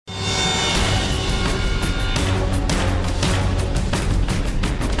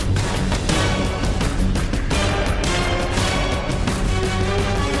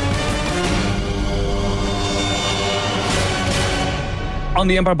On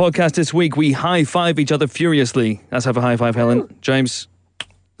the Empire Podcast this week, we high-five each other furiously. Let's have a high-five, Helen. James,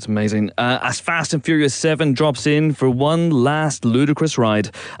 it's amazing. As Fast and Furious 7 drops in for one last ludicrous ride.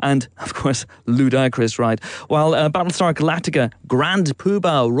 And, of course, ludicrous ride. While Battlestar Galactica Grand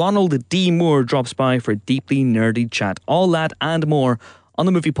Poobah Ronald D. Moore drops by for a deeply nerdy chat. All that and more on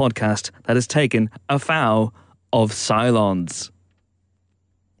the movie podcast that has taken a vow of Cylons.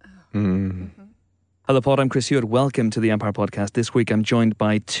 Hello, Pod. I'm Chris Hewitt. Welcome to the Empire Podcast. This week, I'm joined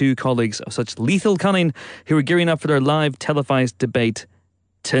by two colleagues of such lethal cunning who are gearing up for their live televised debate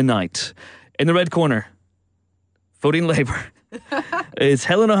tonight. In the red corner, voting Labour, is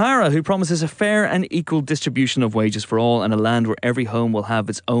Helen O'Hara, who promises a fair and equal distribution of wages for all and a land where every home will have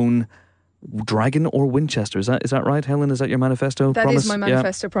its own dragon or Winchester. Is that right, Helen? Is that your manifesto promise? That is my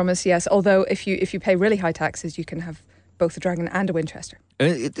manifesto promise, yes. Although if you pay really high taxes, you can have both a dragon and a Winchester.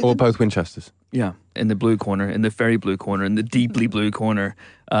 Or both Winchesters. Yeah, in the blue corner, in the very blue corner, in the deeply blue corner,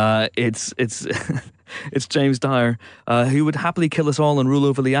 it's it's James Dyer, who would happily kill us all and rule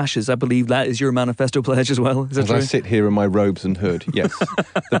over the ashes. I believe that is your manifesto pledge as well. Is that true? I sit here in my robes and hood, yes.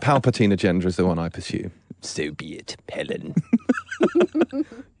 The Palpatine agenda is the one I pursue. So be it, Helen.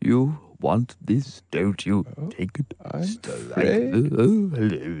 You want this, don't you? Take it.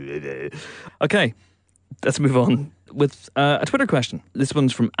 Okay, let's move on with a Twitter question. This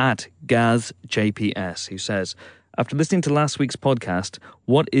one's from @GazJPS, who says, after listening to last week's podcast,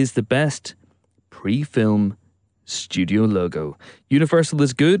 what is the best pre-film studio logo? Universal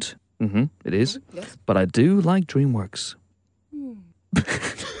is good. It is. Yes. But I do like DreamWorks.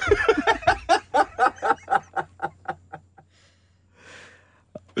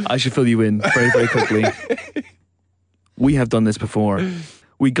 I should fill you in very, very quickly. We have done this before.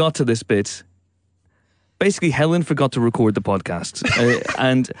 We got to this bit. Basically, Helen forgot to record the podcast.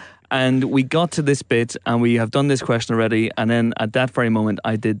 And we got to this bit, and we have done this question already. And then at that very moment,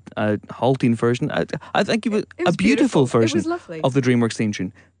 I did a halting version. I think it was a beautiful version It was lovely. of the DreamWorks theme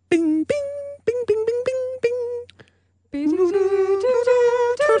tune. Bing, bing, bing, bing, bing, bing, bing.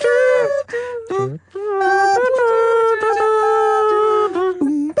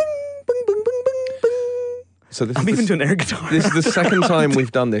 So this I'm even doing air guitar. This is the second time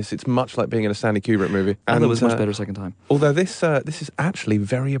we've done this. It's much like being in a Stanley Kubrick movie. And it was much better second time. Although this is actually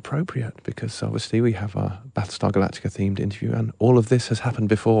very appropriate because obviously we have a Battlestar Galactica themed interview and all of this has happened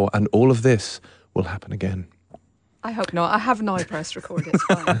before and all of this will happen again. I hope not. I have now pressed record. It's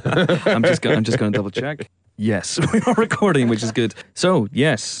fine. I'm just going to double check. Yes, we are recording, which is good. So,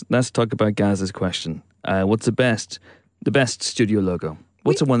 yes, let's talk about Gaz's question. What's the best studio logo?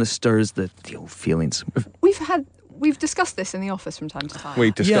 What's the one that stirs the old feelings? We've discussed this in the office from time to time.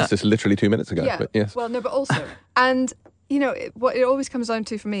 We discussed this literally 2 minutes ago. Yeah. But yes. Well, no, but also, and you know, what it always comes down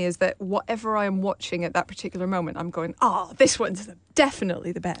to for me is that whatever I am watching at that particular moment, I'm going, this one's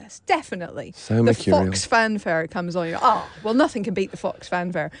definitely the best, definitely. So the mercurial. Fox fanfare comes on. You're, well, nothing can beat the Fox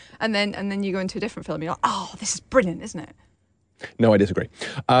fanfare, and then you go into a different film. You're like, this is brilliant, isn't it? No, I disagree.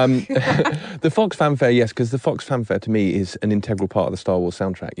 The Fox fanfare, yes, because the Fox fanfare to me is an integral part of the Star Wars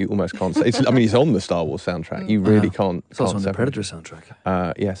soundtrack. You almost can't say. It's on the Star Wars soundtrack. You really can't. It's also on the separate. Predator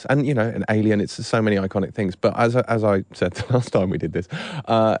soundtrack. Yes, and an Alien. It's so many iconic things. But as I said the last time we did this,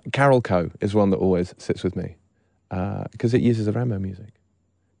 Carol Co is one that always sits with me because it uses the Rambo music.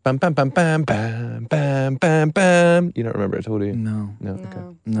 Bam bam bam bam bam bam bam bam. You don't remember it at all, do you? No.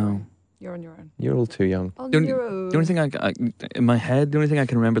 Okay. No. You're on your own. You're all too young. On The your own. only thing I in my head, the only thing I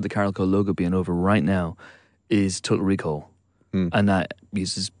can remember the Carol Co logo being over right now is Total Recall, and that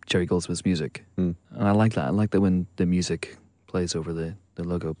uses Jerry Goldsmith's music, and I like that. I like that when the music plays over the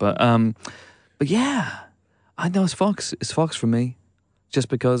logo. But yeah, I know it's Fox. It's Fox for me, just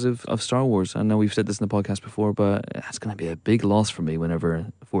because of Star Wars. I know we've said this in the podcast before, but it's going to be a big loss for me whenever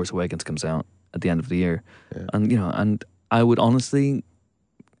Force Awakens comes out at the end of the year, and and I would honestly.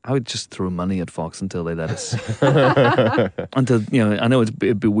 I would just throw money at Fox until they let us. Until, I know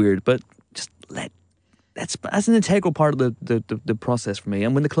it'd be weird, but just that's an integral part of the process for me.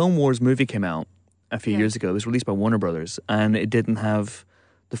 And when the Clone Wars movie came out a few years ago, it was released by Warner Brothers, and it didn't have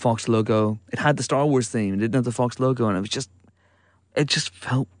the Fox logo. It had the Star Wars theme. It didn't have the Fox logo, and it just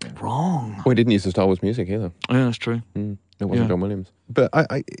felt wrong. We didn't use the Star Wars music either. Yeah, that's true. It wasn't John Williams. But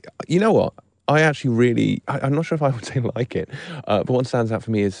I you know what? I actually really, I'm not sure if I would say like it, but what stands out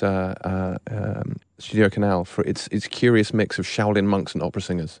for me is Studio Canal for its curious mix of Shaolin monks and opera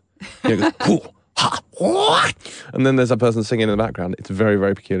singers. It goes, "Hoo, ha, wah," and then there's a person singing in the background. It's very,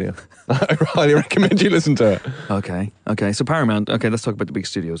 very peculiar. I highly recommend you listen to it. Okay. So Paramount. Okay, let's talk about the big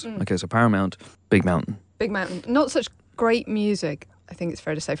studios. Okay, so Paramount, Big Mountain. Big Mountain. Not such great music. I think it's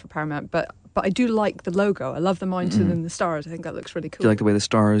fair to say, for Paramount. But I do like the logo. I love the mountain and the stars. I think that looks really cool. Do you like the way the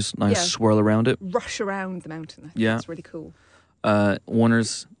stars swirl around it? Rush around the mountain. I think that's really cool.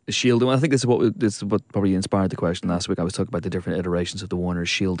 Warner's Shield. Well, I think this is what probably inspired the question last week. I was talking about the different iterations of the Warner's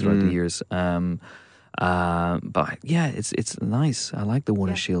Shield throughout the years. But yeah, it's nice. I like the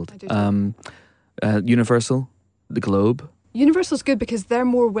Warner's Shield. I do Universal, the Globe. Universal's good because they're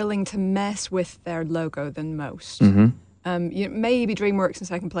more willing to mess with their logo than most. Maybe DreamWorks in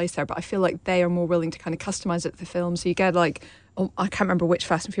second place there, but I feel like they are more willing to kind of customize it to the film. So you get I can't remember which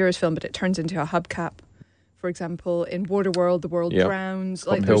Fast and Furious film, but it turns into a hubcap. For example, in Waterworld, the world drowns.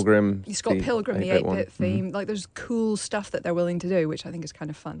 Scott Pilgrim. Scott Pilgrim, the 8-bit theme. Like, there's cool stuff that they're willing to do, which I think is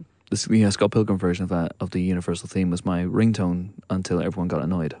kind of fun. The Scott Pilgrim version of the Universal theme was my ringtone until everyone got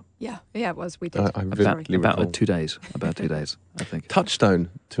annoyed. Yeah, it was. We did. I vividly recall. About 2 days, I think.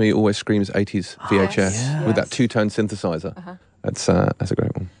 Touchstone, to me, always screams 80s VHS with that two-tone synthesizer. That's a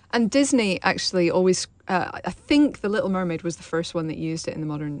great one. And Disney actually always, I think The Little Mermaid was the first one that used it in the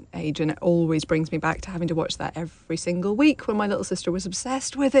modern age, and it always brings me back to having to watch that every single week when my little sister was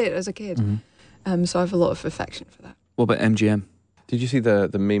obsessed with it as a kid. So I have a lot of affection for that. What about MGM? Did you see the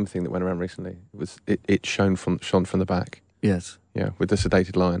meme thing that went around recently? It shone from the back. Yes. Yeah, with the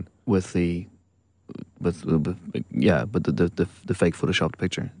sedated lion. With the fake photoshopped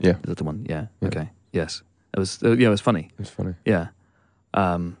picture. Yeah. Is that the one? Yeah. Okay. Yes. It was. It was funny. It was funny. Yeah.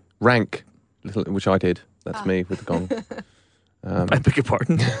 Rank, which I did. That's me with the gong. I beg your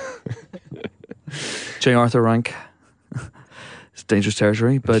pardon. J. Arthur Rank. It's dangerous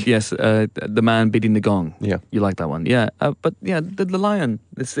territory, but yes, the man beating the gong. Yeah, you like that one. Yeah, but yeah, the lion.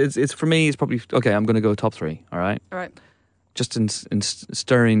 It's for me. It's probably okay. I'm going to go top 3. All right. All right. Just in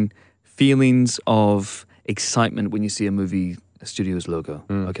stirring feelings of excitement when you see a studio's logo.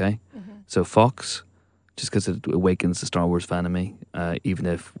 Okay. So Fox. Just because it awakens the Star Wars fan in me, even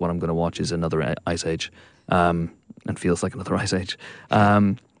if what I'm going to watch is another Ice Age, and feels like another Ice Age.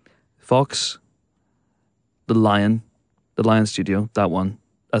 Fox, the Lion Studio, that one,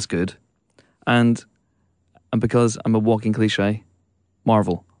 that's good. And because I'm a walking cliche,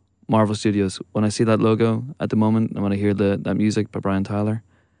 Marvel Studios. When I see that logo at the moment, and when I hear that music by Brian Tyler,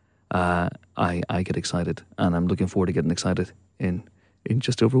 I get excited, and I'm looking forward to getting excited in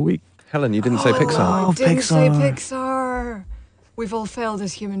just over a week. Helen, you didn't say Pixar. I didn't say Pixar. We've all failed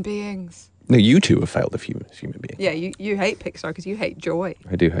as human beings. No, you two have failed as human beings. Yeah, you hate Pixar because you hate joy.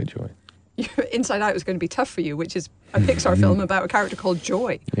 I do hate joy. Inside Out is going to be tough for you, which is a Pixar film about a character called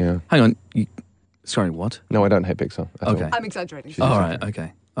Joy. Yeah. Hang on. Sorry, what? No, I don't hate Pixar at all. I'm exaggerating. All right,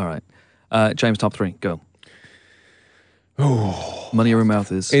 okay. All right. James, top 3, go. Money over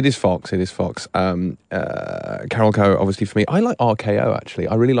mouth is... It is Fox. Carol Co, obviously, for me. I like RKO, actually.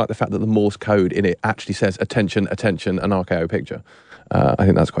 I really like the fact that the Morse code in it actually says attention, attention, an RKO picture. I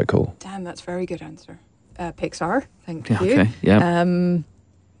think that's quite cool. Damn, that's a very good answer. Pixar, thank you. Okay, yeah.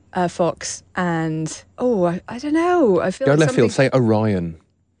 Fox and... I don't know. I feel Go like left field, say Orion.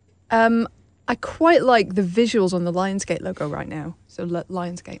 I quite like the visuals on the Lionsgate logo right now. So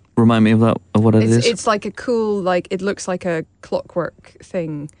Lionsgate. Remind me of what it is. It's like a cool, it looks like a clockwork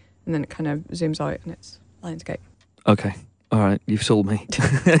thing, and then it kind of zooms out, and it's Lionsgate. Okay. All right. You've sold me.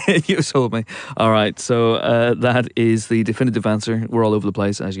 You've sold me. All right. So that is the definitive answer. We're all over the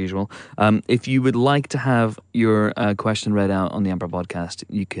place, as usual. If you would like to have your question read out on the Empire Podcast,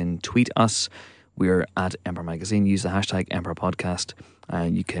 you can tweet us. We're at Empire Magazine. Use the hashtag Empire Podcast.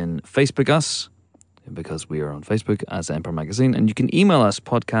 You can Facebook us, because we are on Facebook, as Empire Magazine. And you can email us,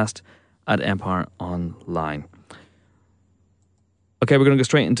 podcast@empireonline. Okay, we're going to go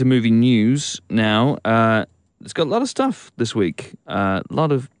straight into movie news now. It's got a lot of stuff this week. A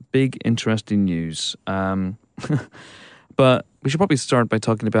lot of big, interesting news. But we should probably start by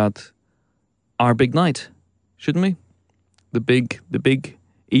talking about our big night, shouldn't we? The big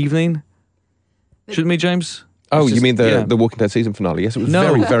evening. Shouldn't we, James? Oh, you mean the Walking Dead season finale? Yes, it was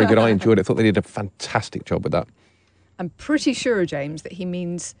very, very good. I enjoyed it. I thought they did a fantastic job with that. I'm pretty sure, James, that he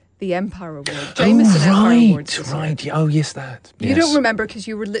means the Empire Award. Jameson Empire Awards. Right. Oh, yes, that. You don't remember because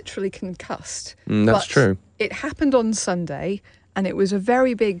you were literally concussed. That's true. It happened on Sunday, and it was a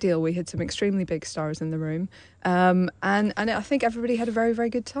very big deal. We had some extremely big stars in the room, and I think everybody had a very, very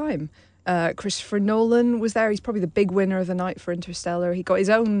good time. Christopher Nolan was there. He's probably the big winner of the night for Interstellar. He got his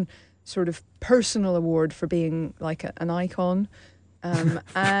own sort of personal award for being like an icon.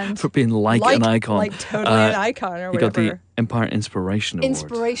 And for being like an icon. Like totally an icon or whatever. He got the Empire Inspiration Award.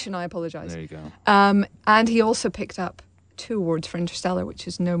 Inspiration, I apologise. There you go. And he also picked up 2 awards for Interstellar, which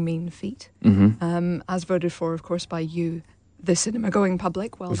is no mean feat. As voted for, of course, by you, the cinema-going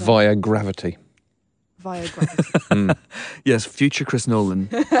public. Well done. Via gravity. via gravity. Yes, future Chris Nolan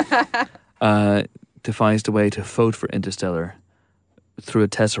devised a way to vote for Interstellar through a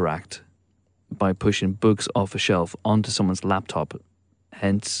tesseract by pushing books off a shelf onto someone's laptop,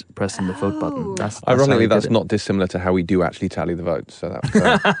 hence pressing the vote button. Ironically, that's not dissimilar to how we do actually tally the votes, so that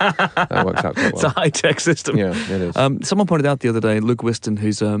works out quite well. It's a high-tech system. Yeah, it is. Someone pointed out the other day, Luke Whiston,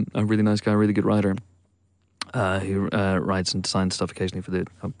 who's a really nice guy, a really good writer, who writes and designs stuff occasionally for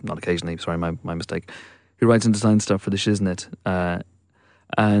not occasionally, sorry, my mistake. Who writes and designs stuff for the Shiznit.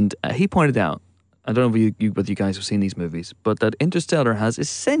 And he pointed out, I don't know whether you guys have seen these movies, but that Interstellar has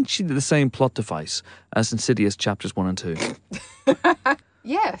essentially the same plot device as Insidious Chapters 1 and 2.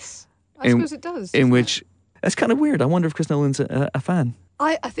 Yes, I suppose it does. In which, it's kind of weird. I wonder if Chris Nolan's a fan.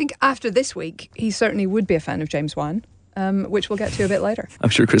 I think after this week, he certainly would be a fan of James Wan, which we'll get to a bit later.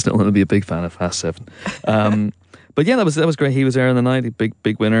 I'm sure Chris Nolan will be a big fan of Fast 7. But yeah, that was great. He was there in the night,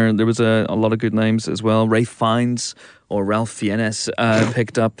 big winner. There was a lot of good names as well. Ralph Fiennes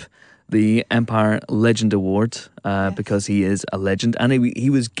picked up the Empire Legend Award because he is a legend, and he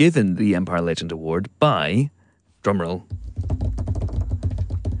was given the Empire Legend Award by, drumroll,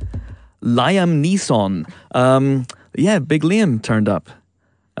 Liam Neeson. Big Liam turned up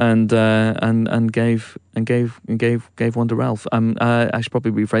and gave one to Ralph. I should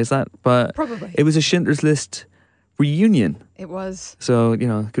probably rephrase that, but probably it was a Schindler's List reunion. It was. So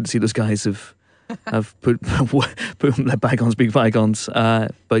good to see those guys have let bygones be bygones.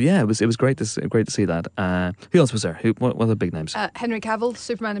 But yeah, it was great to see that. Who else was there? What are the big names? Henry Cavill,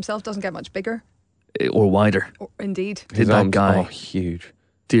 Superman himself, doesn't get much bigger or wider. Indeed, His that arms guy are huge.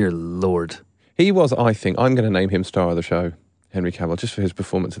 Dear Lord, he was. I think I'm going to name him star of the show, Henry Cavill, just for his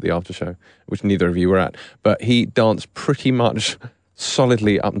performance at the after show, which neither of you were at. But he danced pretty much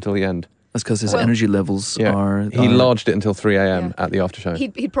solidly up until the end. That's because his energy levels are... He lodged it until 3 a.m. at the after show.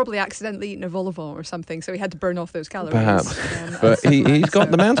 He'd probably accidentally eaten a vol au vent or something, so he had to burn off those calories. Perhaps. But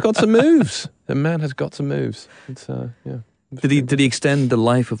the man's got some moves. The man has got some moves. It's, Did he extend the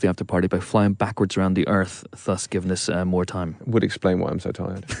life of the after party by flying backwards around the Earth, thus giving us more time? Would explain why I'm so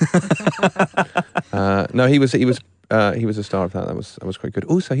tired. No, he was a star of that. That was quite good.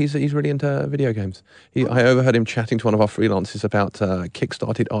 Also, he's really into video games. I overheard him chatting to one of our freelancers about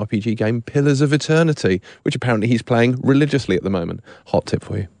kickstarted RPG game Pillars of Eternity, which apparently he's playing religiously at the moment. Hot tip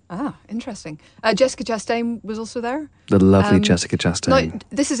for you. Ah, interesting. Jessica Chastain was also there. The lovely Jessica Chastain. Now,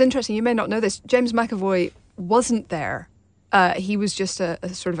 this is interesting. You may not know this. James McAvoy wasn't there. He was just a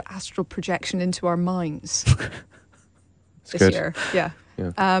sort of astral projection into our minds this year. Yeah.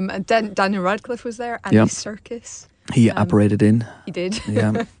 And Daniel Radcliffe was there. Andy Serkis. He apparated in. He did.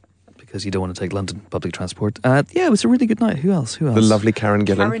 Yeah. Because you don't want to take London public transport. It was a really good night. Who else? The lovely Karen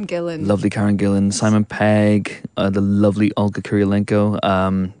Gillan. Lovely Karen Gillan. Simon Pegg. The lovely Olga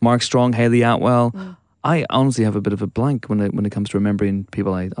Kurylenko. Mark Strong. Hayley Atwell. I honestly have a bit of a blank when it comes to remembering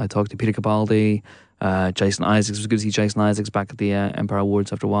people I talked to. Peter Capaldi. Jason Isaacs. It was good to see Jason Isaacs back at the Empire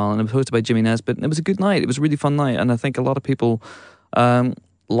Awards after a while, and it was hosted by Jimmy Nesbitt, and it was a good night. It was a really fun night, and I think a lot of people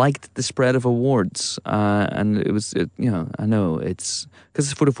liked the spread of awards, and it was I know it's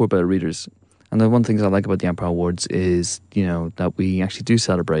because it's for better readers, and the one thing I like about the Empire Awards is that we actually do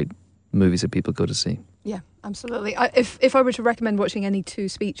celebrate movies that people go to see. Yeah, absolutely. If I were to recommend watching any two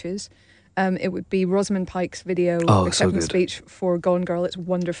speeches, it would be Rosamund Pike's video acceptance speech for Gone Girl. It's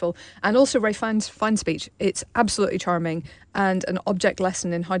wonderful. And also Ray Fiennes' speech. It's absolutely charming and an object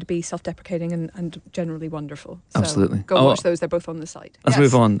lesson in how to be self-deprecating and generally wonderful. So absolutely. Go watch those. They're both on the site. Let's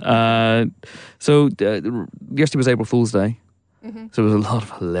move on. So yesterday was April Fool's Day. Mm-hmm. So there was a lot of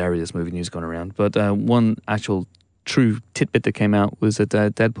hilarious movie news going around. But one actual true tidbit that came out was that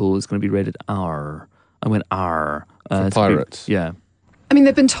Deadpool is going to be rated R. I went R. For pirates. Yeah. I mean,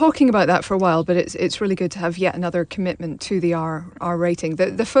 they've been talking about that for a while, but it's really good to have yet another commitment to the R rating.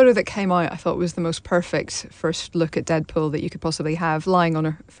 The photo that came out, I thought, was the most perfect first look at Deadpool that you could possibly have, lying on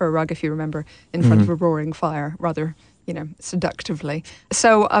a fur rug, if you remember, in front of a roaring fire, rather, seductively.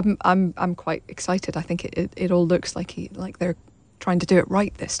 So I'm quite excited. I think it all looks like they're trying to do it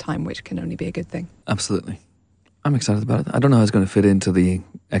right this time, which can only be a good thing. Absolutely. I'm excited about it. I don't know how it's going to fit into the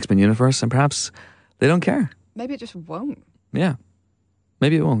X-Men universe, and perhaps they don't care. Maybe it just won't. Yeah.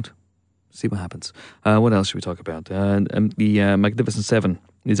 Maybe it won't. See what happens. What else should we talk about? The Magnificent Seven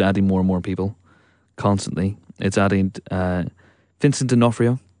is adding more and more people constantly. It's adding Vincent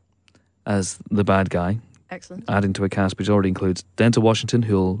D'Onofrio as the bad guy. Excellent. Adding to a cast which already includes Denzel Washington,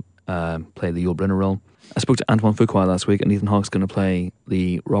 who'll play the Yul Brynner role. I spoke to Antoine Fuqua last week, and Ethan Hawke's going to play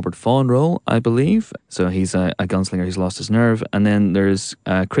the Robert Vaughn role, I believe. So he's a gunslinger who's lost his nerve. And then there's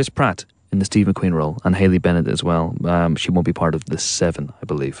Chris Pratt in the Steve McQueen role, and Hayley Bennett as well. She won't be part of the Seven, I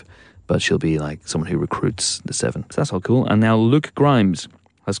believe, but she'll be like someone who recruits the Seven. So that's all cool. And now Luke Grimes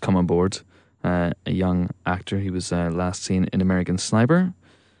has come on board, a young actor. He was last seen in American Sniper.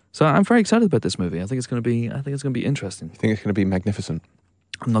 So I'm very excited about this movie. I think it's going to be interesting. You think it's going to be magnificent?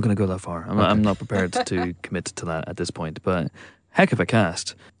 I'm not going to go that far. I'm not prepared to commit to that at this point. But heck of a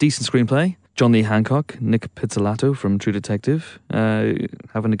cast. Decent screenplay. John Lee Hancock, Nick Pizzolatto from True Detective,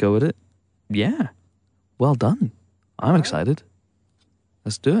 having a go at it. Yeah. Well done. I'm excited.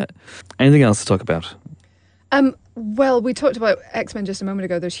 Let's do it. Anything else to talk about? Well, we talked about X-Men just a moment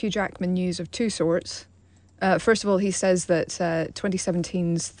ago. There's Hugh Jackman news of two sorts. First of all, he says that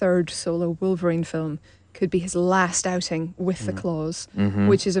 2017's third solo Wolverine film could be his last outing with the Claws,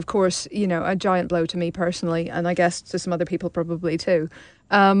 which is, of course, a giant blow to me personally, and I guess to some other people probably too.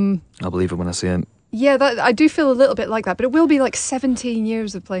 I'll believe it when I see it. Yeah, I do feel a little bit like that, but it will be like 17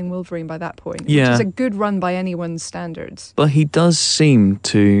 years of playing Wolverine by that point, which is a good run by anyone's standards. But he does seem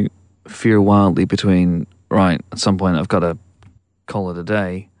to fear wildly between, right, at some point I've got to call it a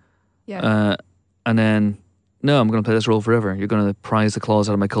day. Yeah. And then, no, I'm going to play this role forever. You're going to prise the claws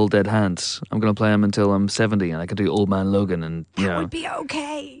out of my cold dead hands. I'm going to play him until I'm 70 and I can do Old Man Logan and, That would be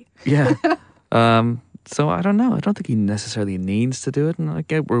okay. Yeah. So I don't know. I don't think he necessarily needs to do it. And I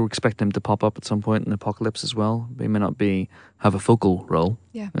get we're expecting him to pop up at some point in Apocalypse as well. He may not have a focal role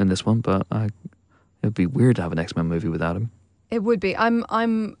in this one, but it'd be weird to have an X-Men movie without him. It would be.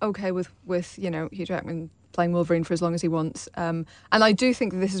 I'm okay with Hugh Jackman playing Wolverine for as long as he wants. And I do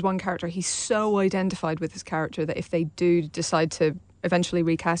think that this is one character he's so identified with his character that if they do decide to eventually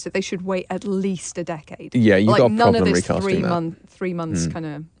recast it, they should wait at least a decade. Yeah, you've got a none problem of this recasting three months kind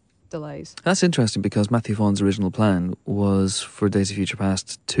of delays. That's interesting because Matthew Vaughn's original plan was for Days of Future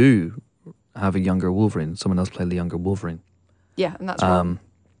Past to have a younger Wolverine, someone else play the younger Wolverine. Yeah, and that's wrong.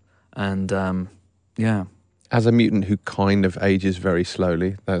 Yeah. As a mutant who kind of ages very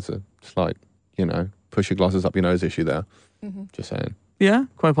slowly, there's a slight, push your glasses up your nose issue there. Mm-hmm. Just saying. Yeah,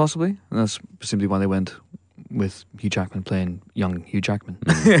 quite possibly. And that's simply why they went with Hugh Jackman playing young Hugh Jackman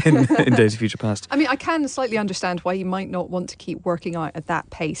in Days of Future Past. I mean, I can slightly understand why you might not want to keep working out at that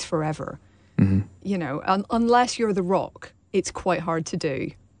pace forever. Mm-hmm. Unless you're The Rock, it's quite hard to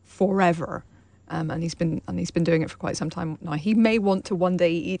do forever. And he's been doing it for quite some time now. He may want to one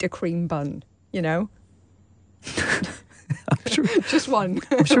day eat a cream bun, I'm sure. Just one.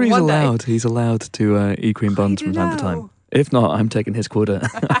 I'm sure he's One allowed. day. He's allowed to eat cream buns from time to time. If not, I'm taking his quota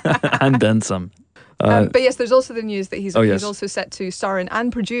and then some. But yes, there's also the news that he's also set to star in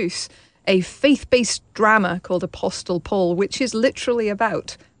and produce a faith-based drama called Apostle Paul, which is literally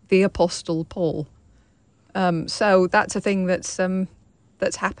about the Apostle Paul. So that's a thing that's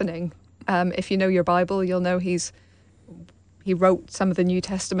happening. If you know your Bible, you'll know he wrote some of the New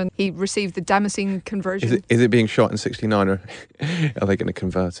Testament. He received the Damascene conversion. Is it being shot in 69 or are they going to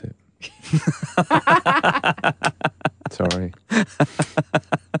convert it? Sorry.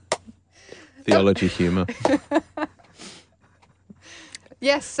 Theology humour.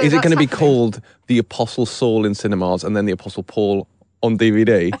 Yes. So is it going to be happening. called The Apostle Saul in cinemas and then The Apostle Paul on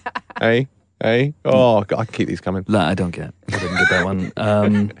DVD? Hey? Oh, God, I can keep these coming. That I don't get. I didn't get that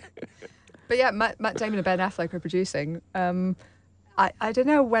one. But yeah, Matt Damon and Ben Affleck are producing. I don't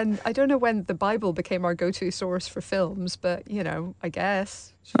know when the Bible became our go-to source for films, but I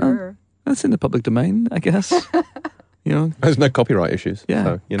guess sure. That's in the public domain, I guess. There's no copyright issues. Yeah,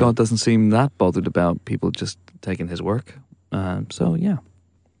 so, God doesn't seem that bothered about people just taking his work. So yeah,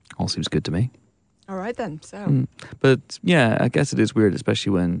 all seems good to me. All right then. So, but yeah, I guess it is weird,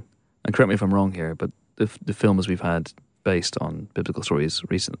 especially when. And correct me if I'm wrong here, but the films we've had based on biblical stories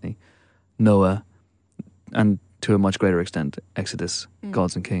recently, Noah, and to a much greater extent, Exodus,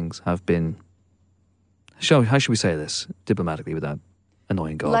 Gods and Kings, have been. How should we say this diplomatically without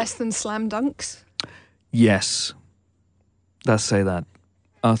annoying God? Less than slam dunks. Yes. Let's say that.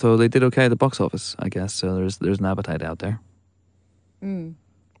 Although they did okay at the box office, I guess. So there's an appetite out there.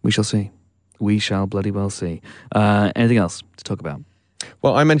 We shall see. We shall bloody well see. Anything else to talk about?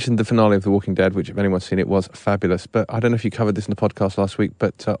 Well, I mentioned the finale of The Walking Dead, which if anyone's seen it was fabulous. But I don't know if you covered this in the podcast last week,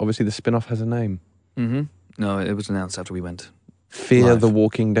 but obviously the spin-off has a name. Mm-hmm. No, it was announced after we went Fear live. The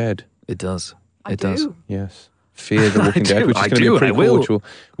Walking Dead. It does. I It do. does. Yes. Fear the Walking Dead, which is going to be a prequel,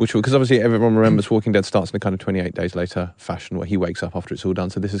 which will, because obviously everyone remembers Walking Dead starts in a kind of 28 days later fashion where he wakes up after it's all done.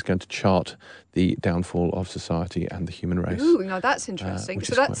 So this is going to chart the downfall of society and the human race. Ooh, now that's interesting. Which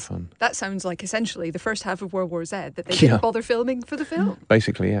So is quite fun. that sounds like essentially the first half of World War Z that they didn't bother filming for the film.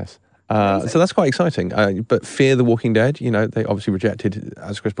 Basically, yes. So that's quite exciting. But Fear the Walking Dead, they obviously rejected,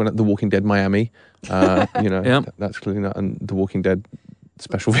 as Chris pointed out, The Walking Dead Miami. That's clearly not, and The Walking Dead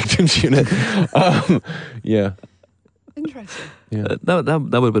Special Victims Unit. Yeah. Interesting. Yeah. That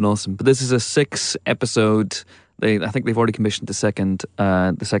would have been awesome. But this is a 6-episode. I think they've already commissioned the second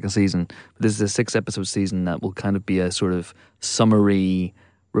season. But this is a 6-episode season that will kind of be a sort of summary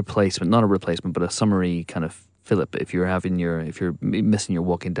replacement, not a replacement, but a summary kind of fillip. If you're missing your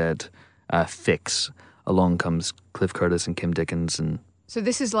Walking Dead fix, along comes Cliff Curtis and Kim Dickens, and So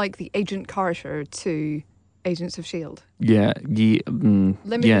this is like the Agent Carter to Agents of S.H.I.E.L.D. yeah,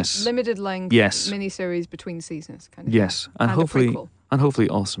 Limited length Yes. miniseries between seasons, kind of. yes, thing. and a hopefully prequel.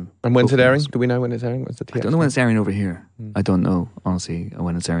 awesome. And when's it Hopefully airing? awesome. Do we know when it's airing? What's the TX? I don't know when it's airing over here. I don't know, honestly,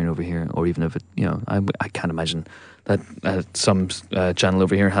 when it's airing over here, or even if it, I can't imagine that some channel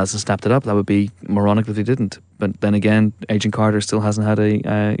over here hasn't snapped it up. That would be moronic if they didn't. But then again, Agent Carter still hasn't had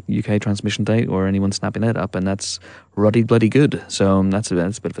a UK transmission date or anyone snapping it up, and that's ruddy bloody good. So that's a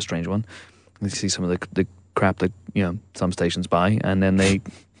bit of a strange one. You see some of the crap that some stations buy, and then they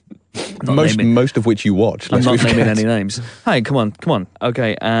most of which you watch. I'm not naming any names. Hi, come on.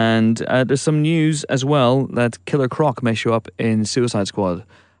 Okay, and there's some news as well that Killer Croc may show up in Suicide Squad,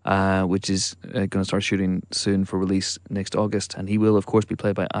 which is going to start shooting soon for release next August, and he will, of course, be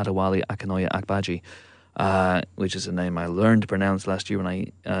played by Adewale Akinnuoye Agbaji, which is a name I learned to pronounce last year when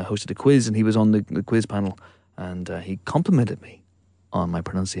I hosted a quiz, and he was on the quiz panel, and he complimented me on my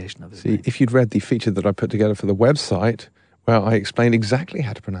pronunciation of his name. If you'd read the feature that I put together for the website, well, I explained exactly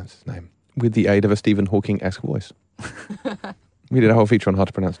how to pronounce his name with the aid of a Stephen Hawking-esque voice. We did a whole feature on how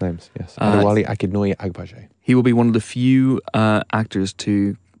to pronounce names. Yes, Adewale Akinnuoye Agbaji. He will be one of the few actors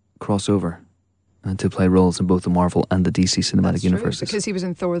to cross over and to play roles in both the Marvel and the DC cinematic That's universes. true, because he was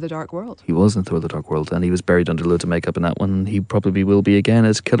in Thor: The Dark World. He was in Thor: The Dark World, and he was buried under loads of makeup in that one. He probably will be again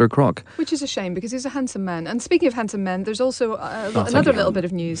as Killer Croc. Which is a shame, because he's a handsome man. And speaking of handsome men, there's also another little bit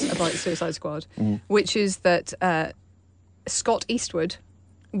of news about Suicide Squad, which is that Scott Eastwood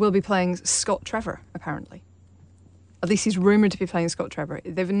will be playing Scott Trevor, apparently. At least he's rumoured to be playing Scott Trevor.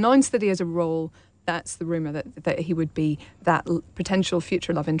 They've announced that he has a role. That's the rumour, that he would be that potential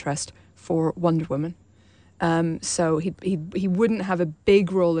future love interest for Wonder Woman. So he wouldn't have a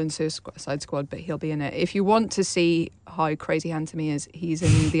big role in Suicide Squad, but he'll be in it. If you want to see how crazy handsome he is, he's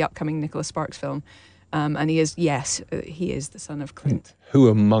in the upcoming Nicholas Sparks film. And he is the son of Clint. Who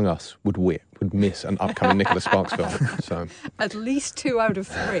among us would miss an upcoming Nicholas Sparks film? So At least 2 out of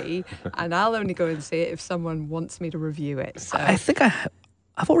 3, and I'll only go and see it if someone wants me to review it. So I think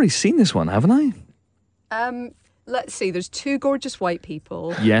I've already seen this one, haven't I? let's see, there's 2 gorgeous white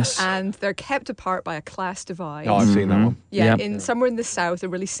people. Yes. And they're kept apart by a class divide. I've seen that one. Yeah, Yep. somewhere in the south, a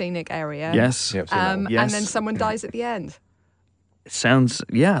really scenic area. Yes. Yeah, I've seen that one. Yes. And then someone dies at the end. It sounds.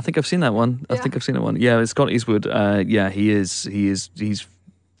 Yeah, I think I've seen that one. I Yeah. think I've seen that one. Yeah, it's Scott Eastwood. Yeah, he's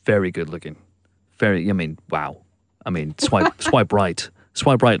very good looking. Very. I mean, wow. I mean, swipe right.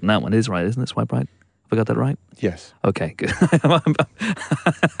 Swipe right on that one is right, isn't it? Swipe right. Have I got that right? Yes. Okay, good.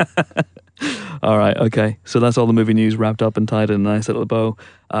 All right, okay. So that's all the movie news wrapped up and tied in a nice little bow.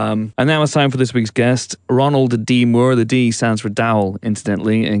 And now it's time for this week's guest, Ronald D. Moore. The D stands for Dowell,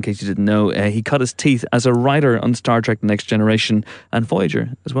 incidentally, in case you didn't know. He cut his teeth as a writer on Star Trek The Next Generation and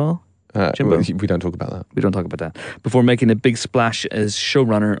Voyager as well. Jimbo. We don't talk about that. We don't talk about that. Before making a big splash as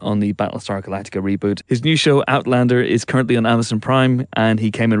showrunner on the Battlestar Galactica reboot. His new show, Outlander, is currently on Amazon Prime, and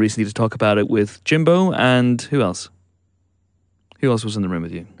he came in recently to talk about it with Jimbo and who else? Who else was in the room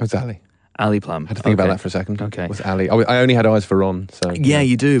with you? It was Ali. Ali Plum. I had to think about that for a second. Okay. With Ali. I only had eyes for Ron. So Yeah,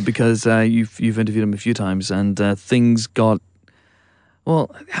 you do, because you've interviewed him a few times, and things got...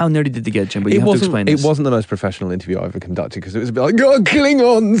 Well, how nerdy did they get, Jimbo? You have to explain this. It wasn't the most professional interview I ever conducted, because it was a bit like, oh,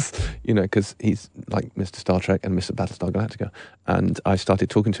 Klingons! You know, because he's like Mr. Star Trek and Mr. Battlestar Galactica. And I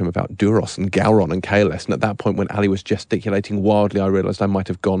started talking to him about Duros and Gowron and Kahless. And at that point, when Ali was gesticulating wildly, I realised I might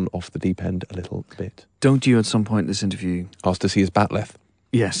have gone off the deep end a little bit. Don't you, at some point in this interview... Asked to see his Batleth.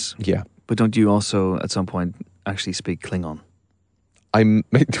 Yes. Yeah. But don't you also, at some point, actually speak Klingon?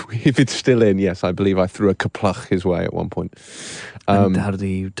 If it's still in, yes, I believe I threw a kaplach his way at one point. And how did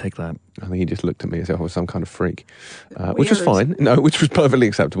he take that? I think he just looked at me as if I was some kind of freak, which was fine. No, which was perfectly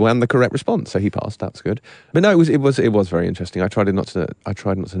acceptable and the correct response. So he passed. That's good. But no, it was very interesting. I tried not to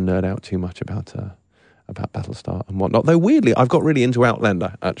nerd out too much about Battlestar and whatnot. Though weirdly, I've got really into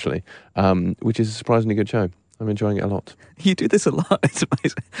Outlander actually, which is a surprisingly good show. I'm enjoying it a lot. You do this a lot. It's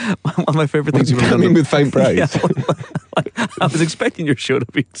amazing. One of my favourite things you've ever Coming done. with faint praise. Yeah, I was expecting your show to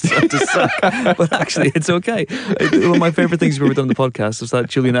suck, but actually it's okay. One of my favourite things you've ever done on the podcast was that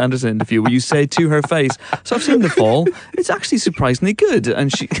Gillian Anderson interview where you say to her face, "So I've seen The Fall. It's actually surprisingly good."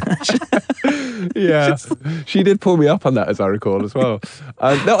 And she Yeah, she did pull me up on that, as I recall, as well.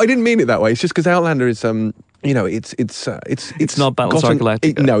 No, I didn't mean it that way. It's just because Outlander is it's not Battlestar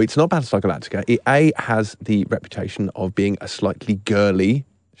Galactica. No, it's not Battlestar Galactica. It has the reputation of being a slightly girly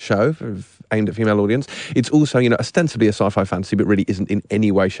show aimed at female audience. It's also, ostensibly a sci-fi fantasy, but really isn't in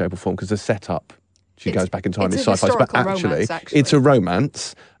any way, shape, or form because the setup. She goes back in time. It's sci-fi, but actually, it's a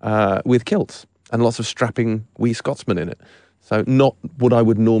romance with kilts and lots of strapping wee Scotsmen in it. So not what I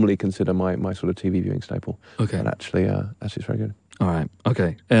would normally consider my sort of TV viewing staple. Okay, but actually, it's very good. All right.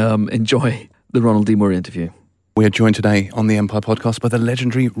 Okay. Enjoy the Ronald D. Moore interview. We are joined today on the Empire Podcast by the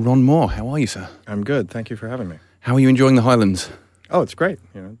legendary Ron Moore. How are you, sir? I'm good. Thank you for having me. How are you enjoying the Highlands? Oh, it's great.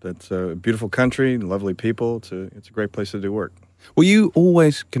 It's a beautiful country, lovely people. It's a great place to do work. Were you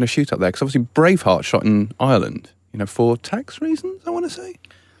always going to shoot up there? Because obviously Braveheart shot in Ireland, for tax reasons, I want to say.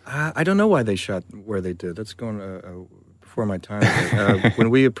 I don't know why they shot where they did. That's going before my time. When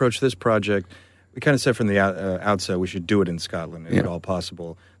we approached this project, we kind of said from the outset we should do it in Scotland, if at all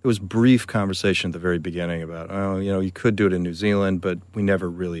possible. There was brief conversation at the very beginning about, you could do it in New Zealand, but we never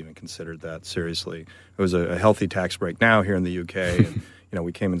really even considered that seriously. It was a healthy tax break now here in the UK, and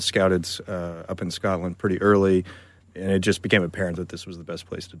we came and scouted up in Scotland pretty early, and it just became apparent that this was the best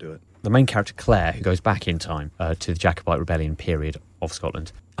place to do it. The main character, Claire, who goes back in time to the Jacobite Rebellion period of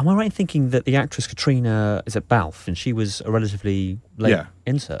Scotland. Am I right in thinking that the actress Katrina, is it Balfe, and she was a relatively late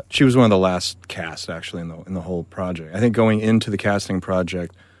insert? She was one of the last cast, actually, in the whole project. I think going into the casting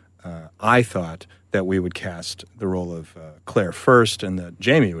project, I thought that we would cast the role of Claire first and that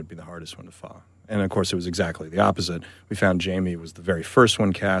Jamie would be the hardest one to follow. And, of course, it was exactly the opposite. We found Jamie was the very first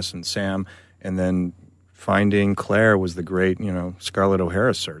one cast and Sam, and then finding Claire was the great, Scarlett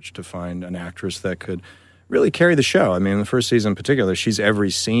O'Hara search to find an actress that could really carry the show. I mean, in the first season in particular, she's every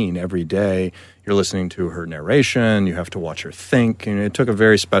scene, every day. You're listening to her narration. You have to watch her think. And it took a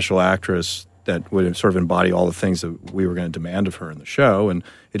very special actress that would sort of embody all the things that we were going to demand of her in the show. And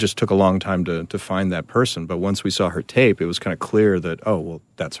it just took a long time to find that person. But once we saw her tape, it was kind of clear that,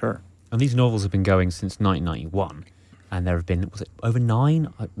 that's her. And these novels have been going since 1991. And there have been, was it over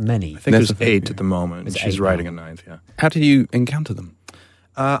 9? Many. I think there's 8 at the moment. And she's writing a 9th, yeah. How did you encounter them?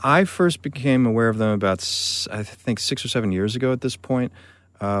 I first became aware of them about, I think, 6 or 7 years ago at this point.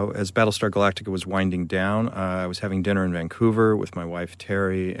 As Battlestar Galactica was winding down, I was having dinner in Vancouver with my wife,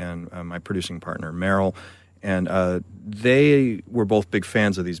 Terry, and my producing partner, Meryl. And they were both big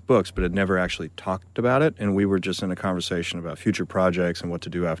fans of these books, but had never actually talked about it. And we were just in a conversation about future projects and what to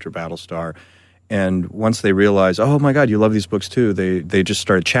do after Battlestar. And once they realized, oh, my God, you love these books too, they just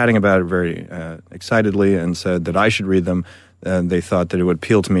started chatting about it very excitedly and said that I should read them. And they thought that it would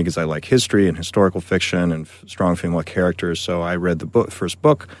appeal to me because I like history and historical fiction and strong female characters. So I read the first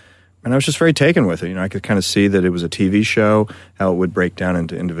book, and I was just very taken with it. I could kind of see that it was a TV show, how it would break down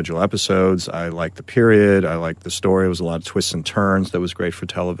into individual episodes. I liked the period. I liked the story. It was a lot of twists and turns that was great for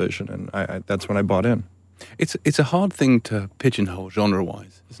television, and that's when I bought in. It's a hard thing to pigeonhole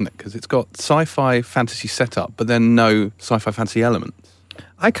genre-wise, isn't it? Because it's got sci-fi fantasy setup, but then no sci-fi fantasy elements.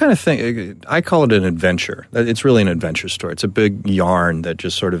 I kind of think, I call it an adventure. It's really an adventure story. It's a big yarn that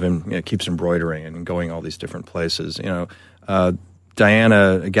just sort of keeps embroidering and going all these different places. Diana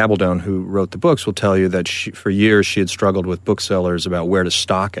Gabaldon, who wrote the books, will tell you that for years she had struggled with booksellers about where to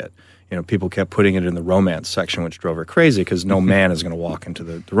stock it. People kept putting it in the romance section, which drove her crazy because no man is going to walk into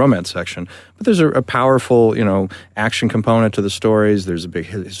the romance section. But there's a powerful, action component to the stories. There's a big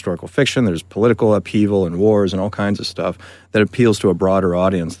historical fiction. There's political upheaval and wars and all kinds of stuff that appeals to a broader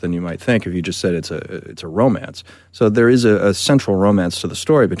audience than you might think if you just said it's a romance. So there is a central romance to the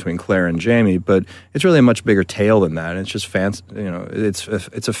story between Claire and Jamie, but it's really a much bigger tale than that. And it's just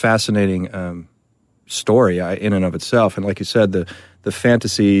it's a fascinating story in and of itself. And like you said, the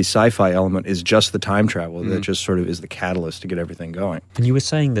fantasy sci-fi element is just the time travel that just sort of is the catalyst to get everything going. And you were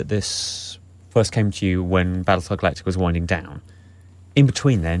saying that this first came to you when Battlestar Galactica was winding down. In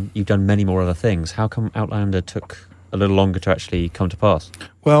between then, you've done many more other things. How come Outlander took a little longer to actually come to pass?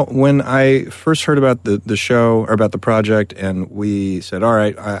 Well, when I first heard about the show, or about the project, and we said, all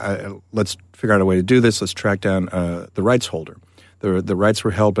right, let's figure out a way to do this. Let's track down the rights holder. The rights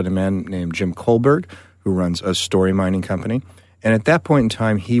were held by a man named Jim Kohlberg, who runs a story mining company. And at that point in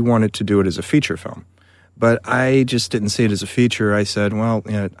time, he wanted to do it as a feature film. But I just didn't see it as a feature. I said, well,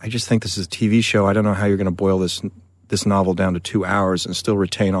 I just think this is a TV show. I don't know how you're going to boil this novel down to 2 hours and still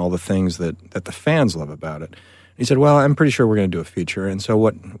retain all the things that the fans love about it. He said, well, I'm pretty sure we're going to do a feature. And so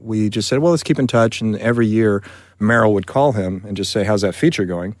what we just said, well, let's keep in touch. And every year, Meryl would call him and just say, how's that feature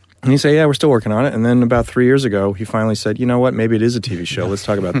going? And he'd say, yeah, we're still working on it. And then about 3 years ago, he finally said, you know what, maybe it is a TV show. Let's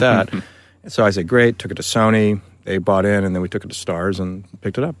talk about that. So I said, great, took it to Sony. They bought in, and then we took it to Starz and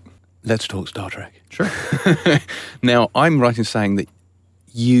picked it up. Let's talk Star Trek. Sure. Now, I'm right in saying that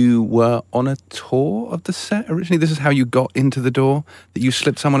you were on a tour of the set originally. This is how you got into the door, that you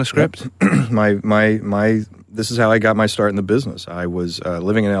slipped someone a script? Yep. This is how I got my start in the business. I was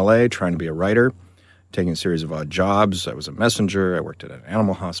living in LA, trying to be a writer, taking a series of odd jobs. I was a messenger. I worked at an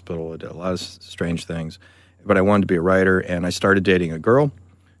animal hospital. I did a lot of strange things. But I wanted to be a writer, and I started dating a girl,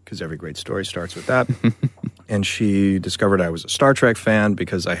 because every great story starts with that. And she discovered I was a Star Trek fan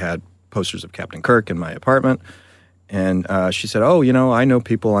because I had posters of Captain Kirk in my apartment. And she said, oh, I know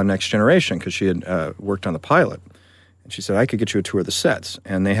people on Next Generation, because she had worked on the pilot. And she said, I could get you a tour of the sets.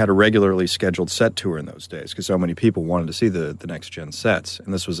 And they had a regularly scheduled set tour in those days, because so many people wanted to see the Next Gen sets.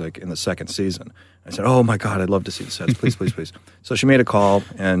 And this was like in the second season. I said, oh my God, I'd love to see the sets. Please, please, please. So she made a call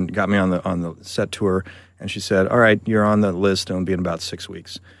and got me on the set tour. And she said, all right, you're on the list. It'll be in about 6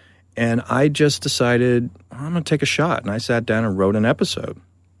 weeks. And I just decided, I'm going to take a shot. And I sat down and wrote an episode.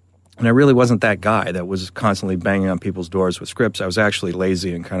 And I really wasn't that guy that was constantly banging on people's doors with scripts. I was actually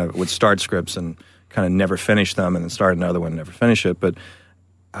lazy and kind of would start scripts and kind of never finish them, and then start another one and never finish it. But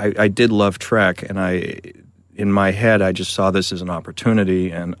I did love Trek, and in my head, I just saw this as an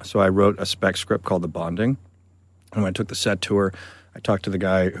opportunity. And so I wrote a spec script called The Bonding. And when I took the set tour, I talked to the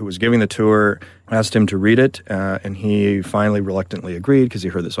guy who was giving the tour, asked him to read it, and he finally reluctantly agreed, because he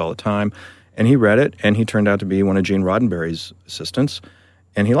heard this all the time. And he read it, and he turned out to be one of Gene Roddenberry's assistants.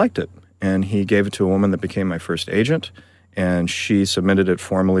 And he liked it, and he gave it to a woman that became my first agent, and she submitted it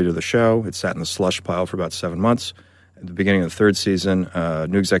formally to the show. It sat in the slush pile for about 7 months. At the beginning of the third season,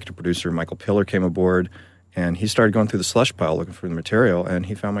 new executive producer Michael Piller came aboard, and he started going through the slush pile looking for the material, and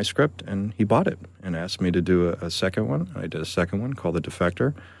he found my script, and he bought it and asked me to do a second one. I did a second one called The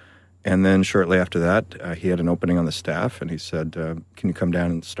Defector. And then shortly after that, he had an opening on the staff, and he said, can you come down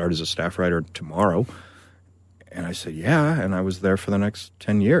and start as a staff writer tomorrow? And I said, yeah, and I was there for the next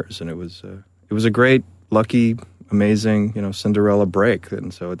 10 years, and it was a great, lucky, amazing, Cinderella break,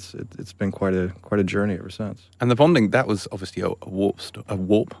 and so it's been quite a journey ever since. And The Bonding, that was obviously a Worf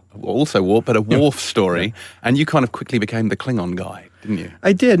story, Yeah. And you kind of quickly became the Klingon guy, didn't you?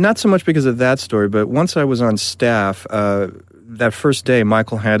 I did, not so much because of that story, but once I was on staff, that first day,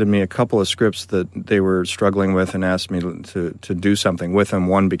 Michael handed me a couple of scripts that they were struggling with and asked me to do something with them.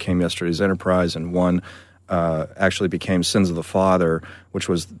 One became Yesterday's Enterprise, and one actually became Sins of the Father, which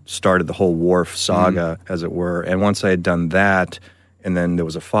started the whole Worf saga, as it were. And once I had done that, and then there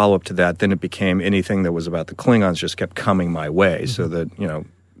was a follow-up to that, then it became anything that was about the Klingons just kept coming my way, so that,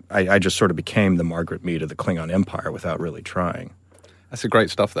 I just sort of became the Margaret Mead of the Klingon Empire without really trying. That's great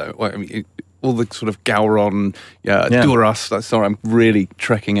stuff, though. Well, I mean, all the sort of Gowron, Duras. Sorry, I'm really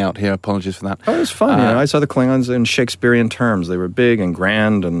trekking out here. Apologies for that. Oh, it was fun. I saw the Klingons in Shakespearean terms. They were big and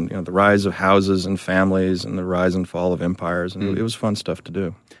grand, and the rise of houses and families, and the rise and fall of empires, and it was fun stuff to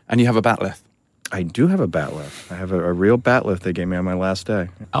do. And you have a bat'leth. I do have a bat'leth. I have a real bat'leth they gave me on my last day.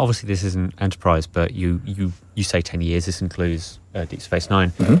 Obviously, this isn't Enterprise, but you say 10 years. This includes Deep Space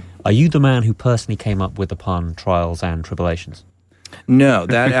Nine. Mm-hmm. Are you the man who personally came up with the pun Trials and Tribulations? No,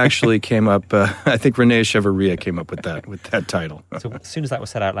 that actually came up. I think Renee Echevarria came up with that title. So as soon as that was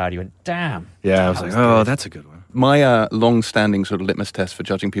said out loud, you went, damn. Yeah, I was like, oh, that's a good one. My long-standing sort of litmus test for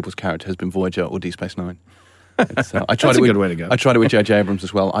judging people's character has been Voyager or Deep Space Nine. That's a good way to go. I tried it with J.J. Abrams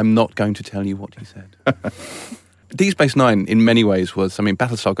as well. I'm not going to tell you what he said. Deep Space Nine, in many ways,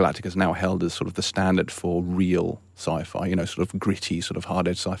 Battlestar Galactica is now held as sort of the standard for real sci-fi, sort of gritty, sort of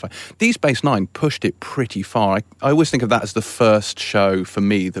hard-edged sci-fi. Deep Space Nine pushed it pretty far. I always think of that as the first show for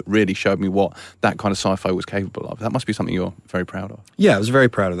me that really showed me what that kind of sci-fi was capable of. That must be something you're very proud of. Yeah, I was very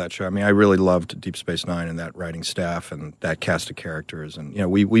proud of that show. I mean, I really loved Deep Space Nine and that writing staff and that cast of characters. And,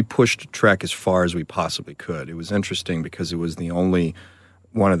 we pushed Trek as far as we possibly could. It was interesting because it was the only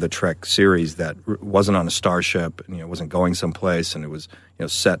one of the Trek series that wasn't on a starship, and wasn't going someplace, and it was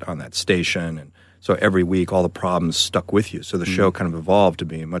set on that station, and so every week all the problems stuck with you. So the show kind of evolved to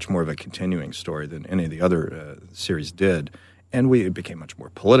be much more of a continuing story than any of the other series did, and it became much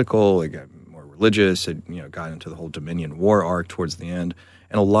more political. It got more religious. It got into the whole Dominion War arc towards the end,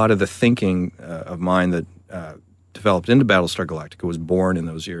 and a lot of the thinking of mine that developed into Battlestar Galactica was born in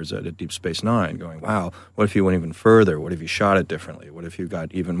those years at Deep Space Nine, going, wow, what if you went even further? What if you shot it differently? What if you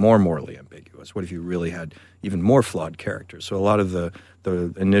got even more morally ambiguous? What if you really had even more flawed characters? So a lot of the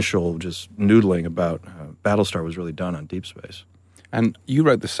initial just noodling about Battlestar was really done on Deep Space. And you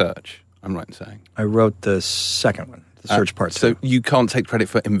wrote The Search, I'm right in saying? I wrote the second one, The Search Part 2. So you can't take credit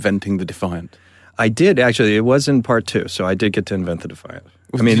for inventing the Defiant? I did, actually. It was in Part 2, so I did get to invent the Defiant.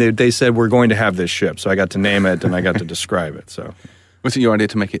 I mean, they said, we're going to have this ship, so I got to name it and I got to describe it. So, Was it your idea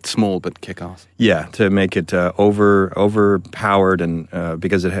to make it small but kick-ass? Yeah, to make it overpowered, and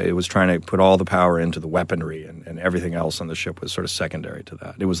because it was trying to put all the power into the weaponry, and everything else on the ship was sort of secondary to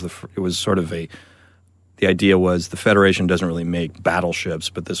that. It was sort of the idea was the Federation doesn't really make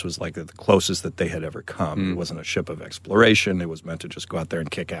battleships, but this was like the closest that they had ever come. It wasn't a ship of exploration. It was meant to just go out there and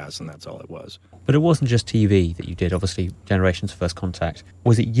kick ass, and that's all it was. But it wasn't just TV that you did, obviously, Generations First Contact.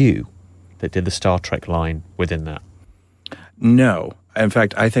 Was it you that did the Star Trek line within that? No. In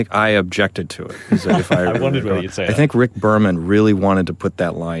fact, I think I objected to it. If I wondered whether you'd say that. I think Rick Berman really wanted to put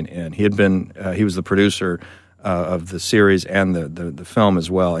that line in. He was the producer of the series and the film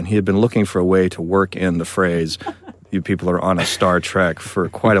as well, and he had been looking for a way to work in the phrase, "You people are on a Star Trek," for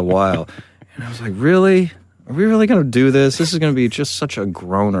quite a while. And I was like, really? Are we really going to do this? This is going to be just such a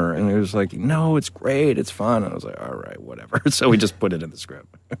groaner. And he was like, no, it's great, it's fun. And I was like, all right, whatever. So we just put it in the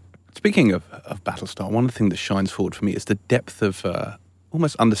script. Speaking of Battlestar, one thing that shines forward for me is the depth of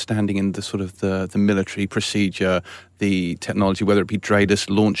almost understanding in the sort of the military procedure, the technology, whether it be DRADIS,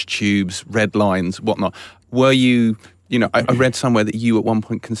 launch tubes, red lines, whatnot. Were you, I read somewhere that you at one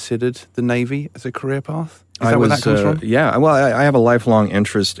point considered the Navy as a career path? Is that where that comes from? Yeah, well, I have a lifelong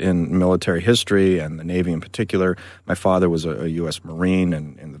interest in military history and the Navy in particular. My father was a U.S. Marine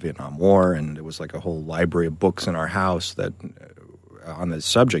in the Vietnam War, and it was like a whole library of books in our house that on the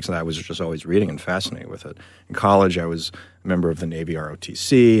subjects, and I was just always reading and fascinated with it. In college, I was a member of the Navy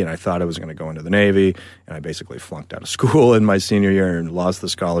ROTC, and I thought I was going to go into the Navy, and I basically flunked out of school in my senior year and lost the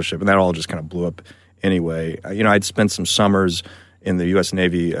scholarship, and that all just kind of blew up anyway. I'd spent some summers in the U.S.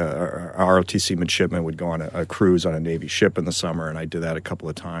 Navy. ROTC midshipmen would go on a cruise on a Navy ship in the summer, and I did that a couple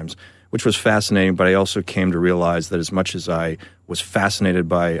of times, which was fascinating, but I also came to realize that as much as I was fascinated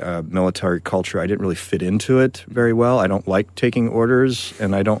by military culture, I didn't really fit into it very well. I don't like taking orders,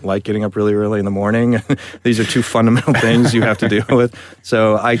 and I don't like getting up really early in the morning. These are two fundamental things you have to deal with.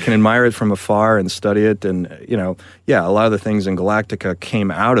 So I can admire it from afar and study it, and, a lot of the things in Galactica came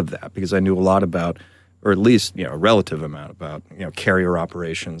out of that because I knew a lot about, or at least a relative amount about carrier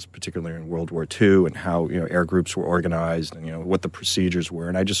operations, particularly in World War II, and how air groups were organized, and what the procedures were.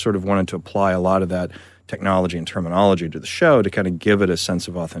 And I just sort of wanted to apply a lot of that technology and terminology to the show to kind of give it a sense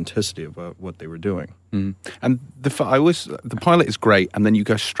of authenticity about what they were doing. Mm. And the pilot is great, and then you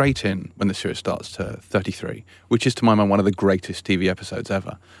go straight in when the series starts to 33, which is to my mind one of the greatest TV episodes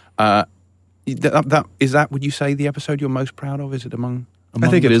ever. Is that would you say the episode you're most proud of? Is it among I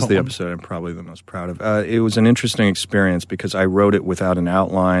think it is the ones? episode I'm probably the most proud of. It was an interesting experience because I wrote it without an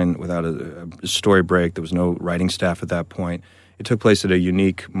outline, without a story break. There was no writing staff at that point. It took place at a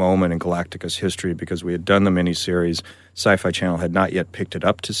unique moment in Galactica's history because we had done the miniseries. Sci-Fi Channel had not yet picked it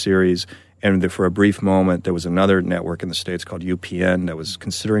up to series, and for a brief moment, there was another network in the States called UPN that was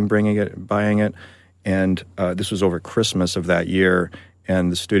considering buying it, and this was over Christmas of that year.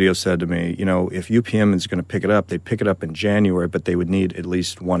 And the studio said to me, if UPM is going to pick it up, they'd pick it up in January, but they would need at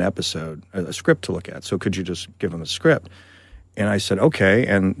least one episode, a script to look at. So could you just give them a script? And I said, okay.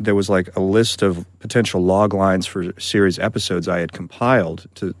 And there was like a list of potential log lines for series episodes I had compiled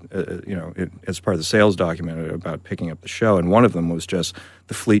to, as part of the sales document about picking up the show. And one of them was just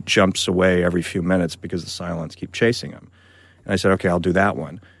the fleet jumps away every few minutes because the Cylons keep chasing them. And I said, okay, I'll do that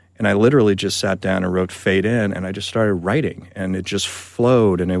one. And I literally just sat down and wrote Fade In, and I just started writing, and it just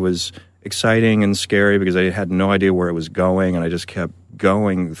flowed, and it was exciting and scary because I had no idea where it was going, and I just kept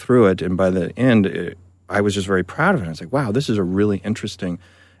going through it, and by the end, I was just very proud of it. I was like, wow, this is a really interesting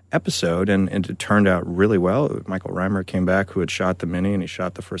episode, and it turned out really well. Michael Reimer came back, who had shot the mini, and he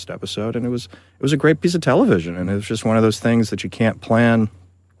shot the first episode, and it was a great piece of television, and it was just one of those things that you can't plan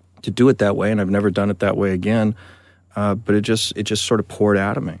to do it that way, and I've never done it that way again, but it just sort of poured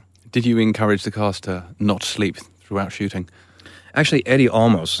out of me. Did you encourage the cast to not sleep throughout shooting? Actually, Eddie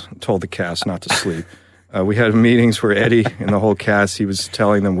almost told the cast not to sleep. We had meetings where Eddie and the whole cast, he was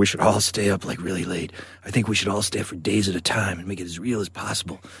telling them we should all stay up like really late. I think we should all stay up for days at a time and make it as real as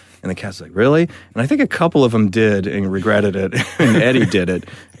possible. And the cast was like, really? And I think a couple of them did and regretted it, and Eddie did it.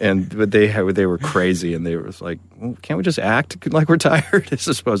 But they were crazy, and they were like, well, can't we just act like we're tired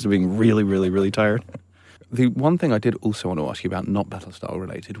as opposed to being really, really, really tired? The one thing I did also want to ask you about, not Battlestar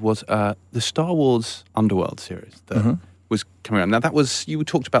related, was the Star Wars Underworld series that was coming around. Now that was, you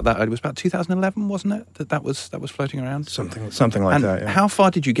talked about that, it was about 2011, wasn't it? That was floating around? Something like that, yeah. How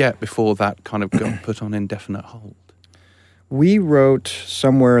far did you get before that kind of got put on indefinite hold? We wrote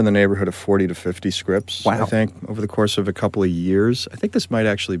somewhere in the neighborhood of 40 to 50 scripts, wow. I think, over the course of a couple of years. I think this might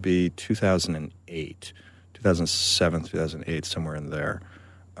actually be 2008, 2007, 2008, somewhere in there.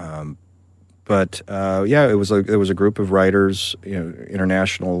 But it was a group of writers,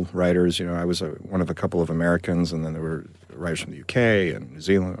 international writers. I was one of a couple of Americans, and then there were writers from the UK and New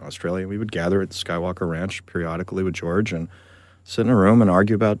Zealand and Australia. We would gather at the Skywalker Ranch periodically with George and sit in a room and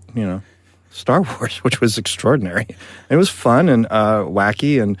argue about, Star Wars, which was extraordinary. It was fun and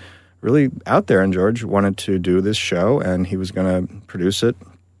wacky and really out there. And George wanted to do this show, and he was going to produce it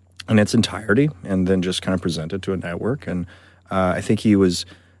in its entirety and then just kind of present it to a network. And I think he was,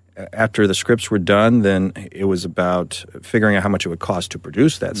 after the scripts were done, then it was about figuring out how much it would cost to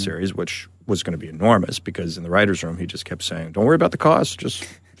produce that series, which was going to be enormous, because in the writer's room, he just kept saying, don't worry about the cost, just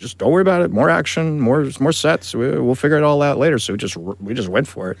don't worry about it. More action, more sets. We'll figure it all out later. So we just went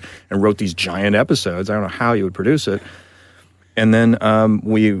for it and wrote these giant episodes. I don't know how you would produce it. And then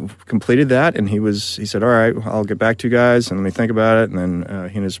we completed that, and he said, all right, I'll get back to you guys, and let me think about it. And then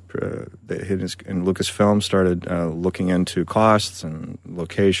he and Lucasfilm started looking into costs and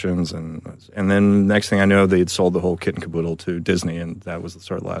locations, and then next thing I know, they had sold the whole kit and caboodle to Disney, and that was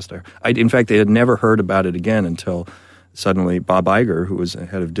sort of the last there. In fact, they had never heard about it again until suddenly Bob Iger, who was the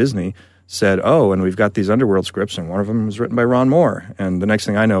head of Disney, said, oh, and we've got these Underworld scripts, and one of them was written by Ron Moore. And the next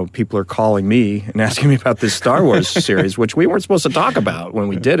thing I know, people are calling me and asking me about this Star Wars series, which we weren't supposed to talk about when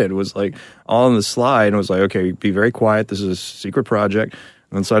we did it. It was like all on the slide, and it was like, okay, be very quiet. This is a secret project.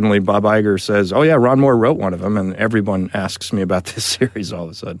 And then suddenly Bob Iger says, oh, yeah, Ron Moore wrote one of them, and everyone asks me about this series all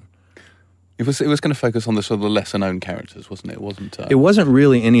of a sudden. It was going to focus on the sort of the lesser-known characters, wasn't it? It wasn't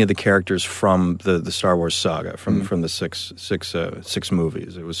really any of the characters from the Star Wars saga, from the six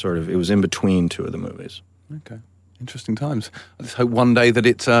movies. It was in between two of the movies. Okay, interesting times. I just hope one day that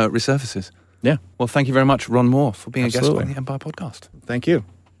it resurfaces. Yeah. Well, thank you very much, Ron Moore, for being Absolutely. a guest on the Empire Podcast. Thank you.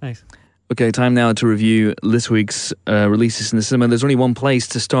 Thanks. Okay, time now to review this week's releases in the cinema. There's only one place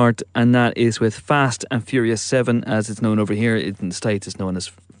to start, and that is with Fast and Furious 7, as it's known over here. In the States, it's known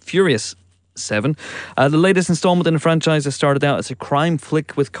as Furious 7. The latest installment in the franchise has started out as a crime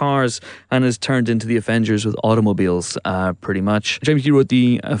flick with cars and has turned into the Avengers with automobiles, pretty much. James, you wrote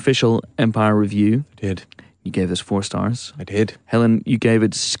the official Empire review. I did. You gave this 4 stars. I did. Helen, you gave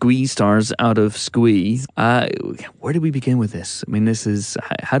it squee stars out of squee. Where do we begin with this? I mean, this is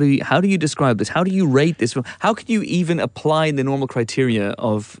how do you describe this? How do you rate this film? How can you even apply the normal criteria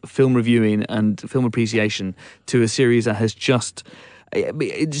of film reviewing and film appreciation to a series that has just...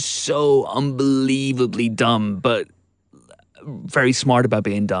 It's so unbelievably dumb, but very smart about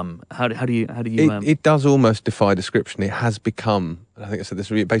being dumb. How do you? It does almost defy description. It has become, I think I said this,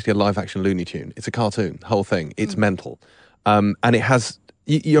 basically a live-action Looney Tune. It's a cartoon, the whole thing. It's mental, and it has.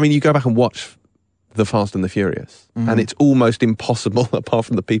 You go back and watch The Fast and the Furious, and it's almost impossible, apart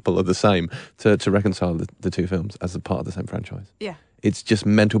from the people are the same, to reconcile the two films as a part of the same franchise. Yeah. It's just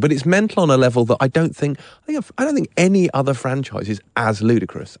mental, but it's mental on a level that I don't think any other franchise is as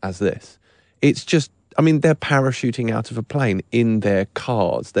ludicrous as this. It's just, I mean, they're parachuting out of a plane in their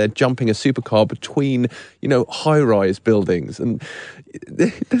cars. They're jumping a supercar between, high-rise buildings. And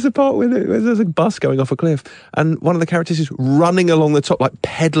there's a part where there's a bus going off a cliff, and one of the characters is running along the top, like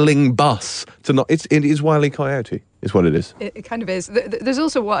pedaling bus to not. It is Wile E. Coyote. Is what it is. It kind of is. There's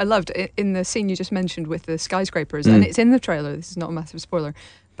also what I loved in the scene you just mentioned with the skyscrapers, and it's in the trailer. This is not a massive spoiler,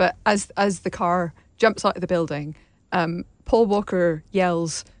 but as the car jumps out of the building, Paul Walker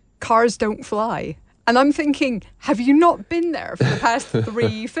yells, "Cars don't fly!" And I'm thinking, have you not been there for the past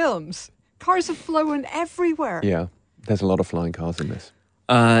 3 films? Cars have flown everywhere. Yeah, there's a lot of flying cars in this.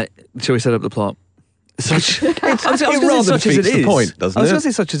 Shall we set up the plot? Such it rather defeats the point, doesn't it? I was going to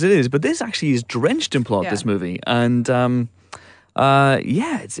say such as it is, but this actually is drenched in plot. Yeah. This movie, and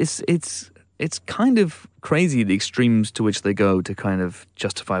it's kind of crazy the extremes to which they go to kind of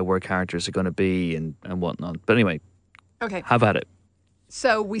justify where characters are going to be and whatnot. But anyway, Okay. have at it.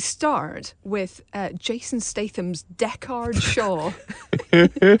 So we start with Jason Statham's Deckard Shaw.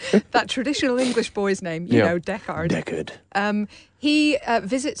 That traditional English boy's name, Deckard. Deckard. He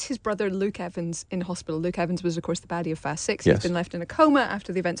visits his brother Luke Evans in hospital. Luke Evans was, of course, the baddie of Fast 6. Yes. He's been left in a coma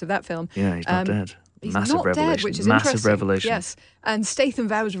after the events of that film. Yeah, he's not dead. He's Massive not revelation. dead, which is Massive interesting. revelation. Yes. And Statham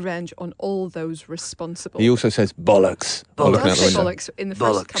vows revenge on all those responsible. He also says bollocks. He Looking out does the say window. bollocks in the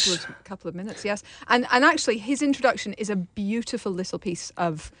first couple of minutes, yes. And actually, his introduction is a beautiful little piece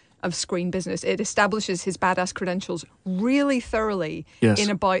of screen business. It establishes his badass credentials really thoroughly in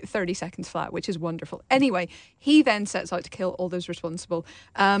about 30 seconds flat, which is wonderful. Anyway, he then sets out to kill all those responsible.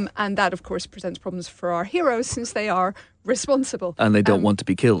 And that, of course, presents problems for our heroes since they are responsible. And they don't want to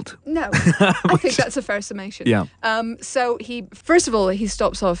be killed. No, I think that's a fair summation. Yeah. So first of all, he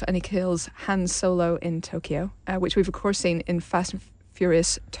stops off and he kills Han Solo in Tokyo, which we've, of course, seen in Fast and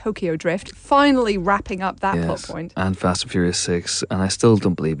Furious Tokyo Drift, finally wrapping up that plot point. And Fast and Furious 6, and I still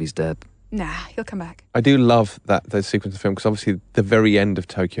don't believe he's dead. Nah, he'll come back. I do love that sequence of film, because obviously the very end of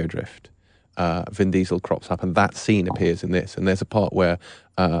Tokyo Drift, Vin Diesel crops up, and that scene appears in this. And there's a part where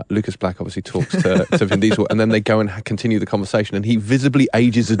Lucas Black obviously talks to Vin Diesel, and then they go and continue the conversation, and he visibly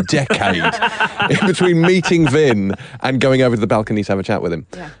ages a decade in between meeting Vin and going over to the balcony to have a chat with him.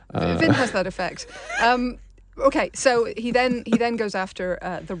 Yeah, Vin has that effect. Okay, so he then goes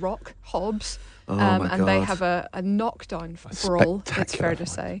after The Rock, Hobbs, and they have a knockdown brawl, it's fair to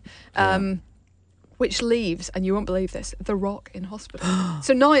say. Which leaves, and you won't believe this, The Rock in hospital.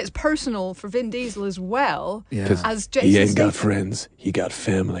 So now it's personal for Vin Diesel as well as Jason He ain't Statham. got friends, he got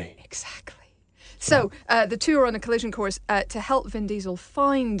family. Exactly. So the two are on a collision course to help Vin Diesel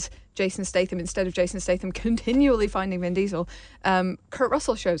find Jason Statham instead of Jason Statham continually finding Vin Diesel. Kurt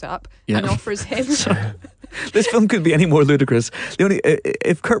Russell shows up and offers him... This film could be any more ludicrous.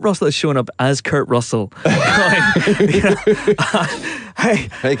 If Kurt Russell is showing up as Kurt Russell,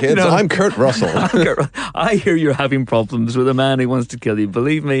 Hey kids, I'm Kurt Russell. I hear you're having problems with a man who wants to kill you.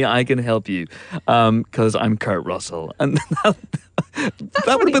 Believe me, I can help you because I'm Kurt Russell, and that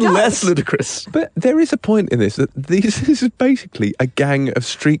would have been less ludicrous. But there is a point in this that this is basically a gang of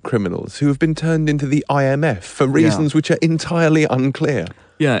street criminals who have been turned into the IMF for reasons which are entirely unclear.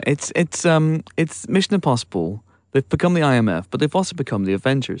 Yeah, it's Mission Impossible. They've become the IMF, but they've also become the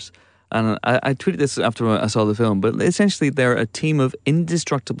Avengers. And I tweeted this after I saw the film, but essentially they're a team of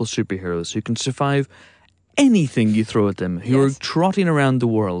indestructible superheroes who can survive anything you throw at them, who are trotting around the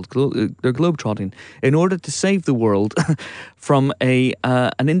world, they're globe-trotting, in order to save the world from an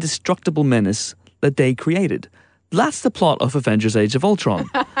indestructible menace that they created. That's the plot of Avengers Age of Ultron.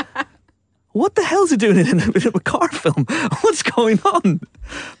 What the hell's he doing in a car film? What's going on?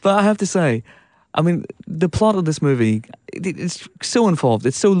 But I have to say, I mean, the plot of this movie, it's so involved.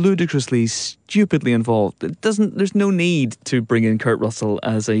 It's so ludicrously, stupidly involved. There's no need to bring in Kurt Russell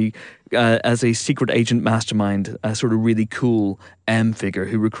as a secret agent mastermind, a sort of really cool M figure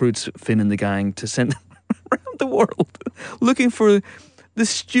who recruits Finn and the gang to send them around the world looking for the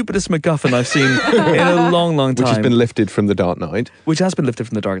stupidest MacGuffin I've seen in a long, long time. Which has been lifted from The Dark Knight. Which has been lifted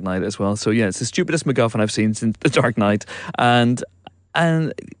from The Dark Knight as well. So yeah, it's the stupidest MacGuffin I've seen since The Dark Knight. And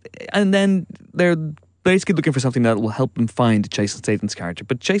then they're basically looking for something that will help them find Jason Statham's character.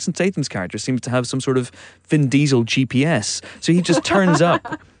 But Jason Statham's character seems to have some sort of Vin Diesel GPS. So he just turns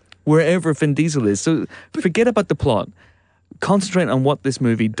up wherever Vin Diesel is. So forget about the plot. Concentrate on what this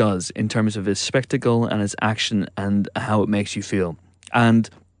movie does in terms of its spectacle and its action and how it makes you feel. And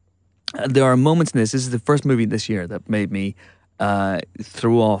there are moments in this. This is the first movie this year that made me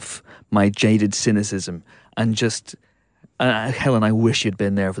throw off my jaded cynicism and just... Helen, I wish you'd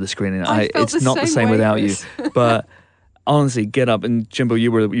been there for the screening. It's not the same without you. But honestly, get up. And Jimbo,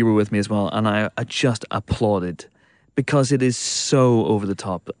 you were with me as well. And I just applauded because it is so over the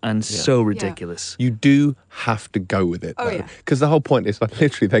top and so ridiculous. You do have to go with it, though. Because the whole point is, like,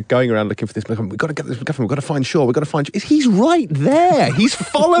 literally, they're going around looking for this MacGuffin. We've got to get this MacGuffin. We've got to find Shaw. We've got to find... He's right there. He's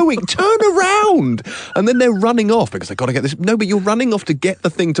following. Turn around. And then they're running off because they've got to get this... No, but you're running off to get the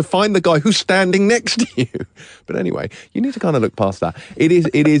thing to find the guy who's standing next to you. But anyway, you need to kind of look past that. It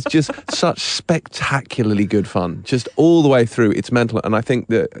is just such spectacularly good fun. Just all the way through. It's mental. And I think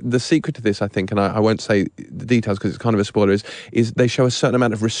the secret to this, I think, and I won't say the details because it's kind of a spoiler, is they show a certain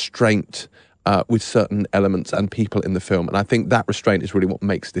amount of restraint with certain elements and people in the film. And I think that restraint is really what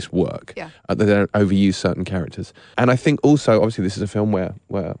makes this work. They don't overuse certain characters. And I think also, obviously, this is a film where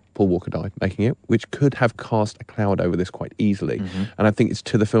Paul Walker died making it, which could have cast a cloud over this quite easily. Mm-hmm. And I think it's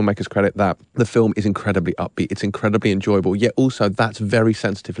to the filmmaker's credit that the film is incredibly upbeat. It's incredibly enjoyable, yet also that's very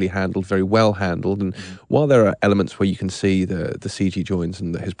sensitively handled, very well handled. And while there are elements where you can see the CG joins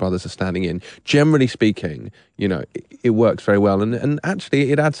and that his brothers are standing in, generally speaking, you know, it works very well. And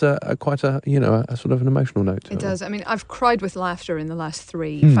actually, it adds quite a sort of an emotional note to it. It does. I mean, I've cried with laughter in the last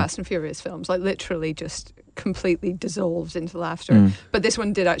 3 Fast and Furious films, like literally just completely dissolved into laughter. But this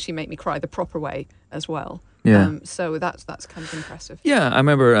one did actually make me cry the proper way as well. Yeah. So that's kind of impressive. Yeah, I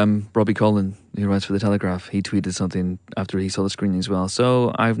remember Robbie Collin, who writes for The Telegraph, he tweeted something after he saw the screening as well.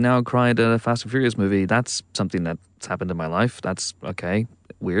 So I've now cried at a Fast and Furious movie. That's something that's happened in my life. That's okay,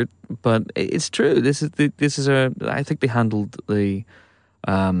 weird, but it's true. I think they handled their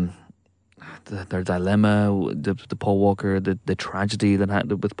dilemma, the Paul Walker, the tragedy that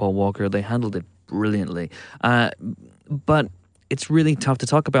happened with Paul Walker. They handled it brilliantly. But it's really tough to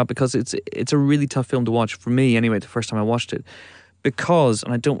talk about because it's a really tough film to watch for me anyway. The first time I watched it, because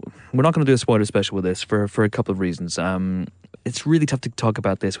we're not going to do a spoiler special with this for a couple of reasons. It's really tough to talk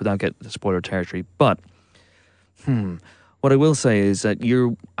about this without getting the spoiler territory. But what I will say is that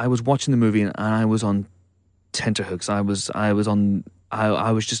I was watching the movie and I was on tenterhooks. I was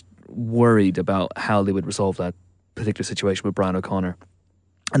just worried about how they would resolve that particular situation with Brian O'Connor.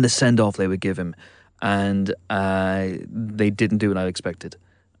 and the send-off they would give him. And they didn't do what I expected.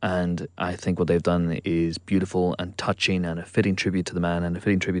 And I think what they've done is beautiful and touching and a fitting tribute to the man and a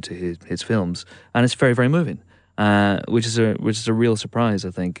fitting tribute to his films. And it's very, very moving, which is a real surprise,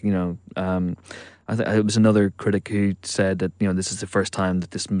 I think. It was another critic who said that, this is the first time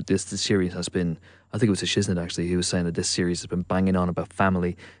that this series has been, I think it was a Shiznit actually, who was saying that this series has been banging on about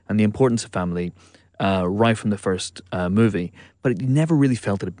family and the importance of family right from the first movie, but it never really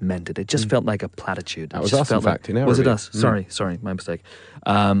felt that it meant it. It just felt like a platitude. That was us, in fact. Was it us? Sorry, my mistake.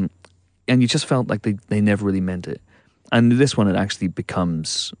 And you just felt like they never really meant it. And this one, it actually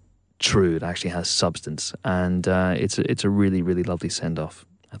becomes true. It actually has substance, and it's a really, really lovely send-off,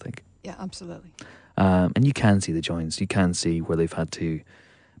 I think. Yeah, absolutely. And you can see the joins. You can see where they've had to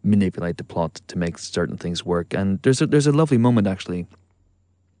manipulate the plot to make certain things work. And there's a lovely moment, actually,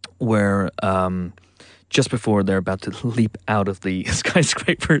 where just before they're about to leap out of the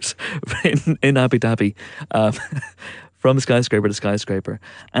skyscrapers in Abu Dhabi, from skyscraper to skyscraper.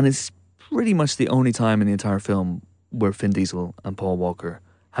 And it's pretty much the only time in the entire film where Vin Diesel and Paul Walker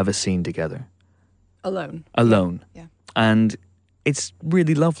have a scene together. Alone. Yeah. And it's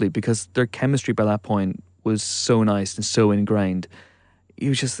really lovely because their chemistry by that point was so nice and so ingrained.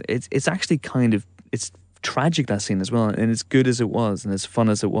 It's actually it's tragic, that scene as well, and as good as it was and as fun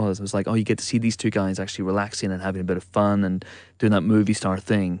as it was like, you get to see these two guys actually relaxing and having a bit of fun and doing that movie star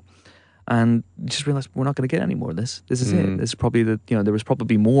thing, and you just realize we're not going to get any more of this. This is it. This is probably there was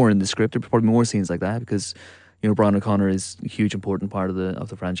probably more in the script. There were probably more scenes like that because Brian O'Connor is a huge important part of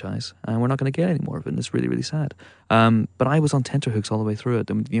the franchise, and we're not going to get any more of it, and it's really, really sad. But I was on tenterhooks all the way through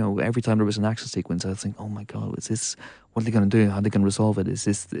it, and every time there was an action sequence I was thinking, oh my god, is this, what are they going to do, how are they going to resolve it, is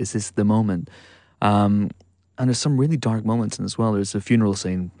this the moment? And there's some really dark moments in it as well. There's a funeral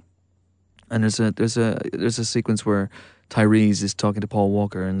scene, and there's a sequence where Tyrese is talking to Paul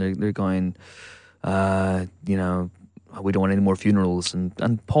Walker, and they're going, we don't want any more funerals,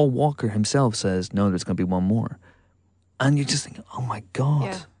 and Paul Walker himself says, no, there's going to be one more, and you just think, oh my god,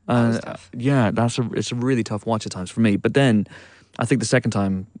 yeah, that was tough. It's a really tough watch at times for me. But then I think the second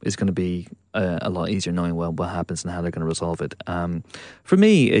time is going to be a lot easier, knowing what happens and how they're going to resolve it. For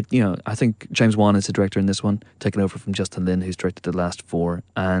me, I think James Wan is the director in this one, taking over from Justin Lin, who's directed the last four,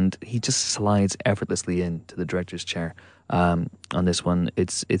 and he just slides effortlessly into the director's chair. On this one,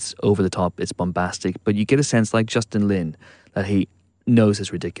 it's over the top, it's bombastic, but you get a sense, like Justin Lin, that he knows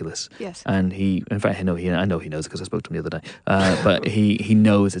it's ridiculous. Yes. And in fact, I know he knows because I spoke to him the other day. But he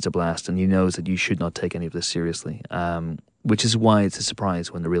knows it's a blast, and he knows that you should not take any of this seriously. Which is why it's a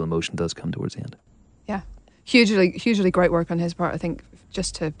surprise when the real emotion does come towards the end. Yeah, hugely great work on his part. I think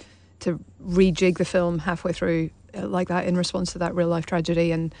just to rejig the film halfway through like that in response to that real life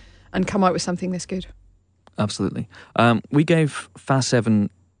tragedy and come out with something this good. Absolutely. We gave Fast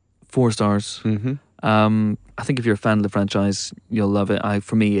 7 4 stars. Mm-hmm. I think if you're a fan of the franchise, you'll love it.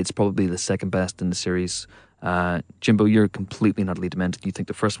 For me, it's probably the second best in the series. Jimbo, you're completely not demented. You think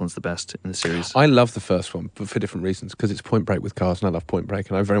the first one's the best in the series? I love the first one, but for different reasons, because it's Point Break with cars, and I love Point Break,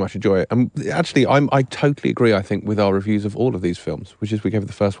 and I very much enjoy it. And actually, I totally agree, I think, with our reviews of all of these films, which is we gave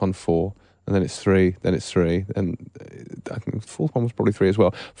the first one 4, and then it's 3, then it's 3, and I think the fourth one was probably 3 as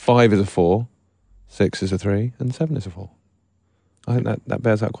well. 5 is a 4, 6 is a 3, and 7 is a 4. I think that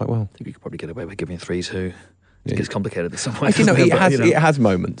bears out quite well. I think we could probably get away with giving 3 too. It gets complicated in some Like, ways. it has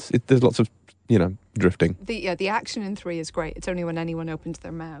moments. There's lots of drifting. The action in 3 is great. It's only when anyone opens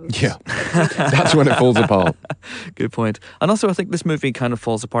their mouths. Yeah, that's when it falls apart. Good point. And also, I think this movie kind of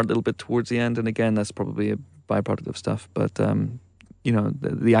falls apart a little bit towards the end. And again, that's probably a byproduct of stuff. But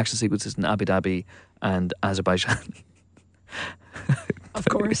the action sequences in Abu Dhabi and Azerbaijan. Of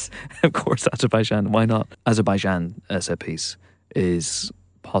course, Azerbaijan. Why not? Azerbaijan set piece is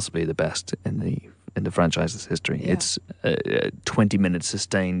possibly the best in the franchise's history. Yeah. It's 20 minutes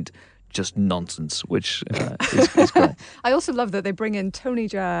sustained just nonsense, which is great. I also love that they bring in Tony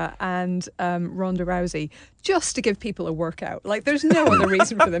Jaa and Ronda Rousey just to give people a workout. Like, there's no other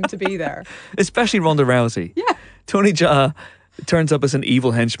reason for them to be there. Especially Ronda Rousey. Yeah. Tony Jaa turns up as an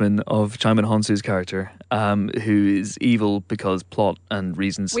evil henchman of Chaimin Honsu's character, who is evil because plot and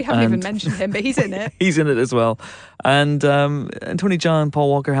reasons. We haven't even mentioned him, but he's in it. He's in it as well. And Tony Jaa and Paul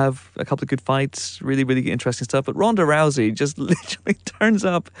Walker have a couple of good fights, really, really interesting stuff. But Ronda Rousey just literally turns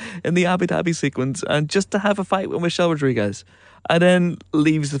up in the Abu Dhabi sequence and just to have a fight with Michelle Rodriguez, and then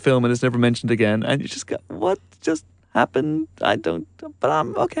leaves the film and is never mentioned again. And you just go, what just happened? I don't, but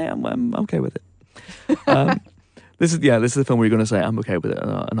I'm okay. I'm okay with it. This is the film where you're going to say, I'm okay with it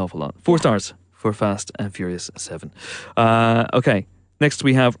an awful lot. 4 stars for Fast and Furious 7. Okay, next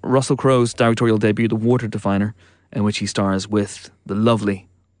we have Russell Crowe's directorial debut, The Water Definer, in which he stars with the lovely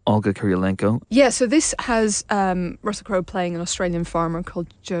Olga Kurylenko. Yeah, so this has Russell Crowe playing an Australian farmer called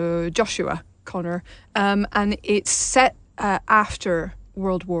Joshua Connor, and it's set after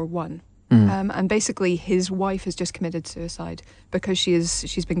World War One. And basically his wife has just committed suicide because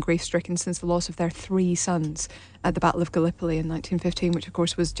she's been grief-stricken since the loss of their 3 sons at the Battle of Gallipoli in 1915, which of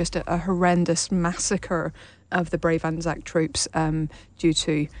course was just a horrendous massacre of the brave Anzac troops due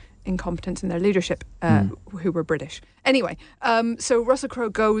to incompetence in their leadership, who were British. Anyway, so Russell Crowe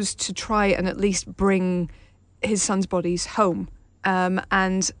goes to try and at least bring his sons' bodies home.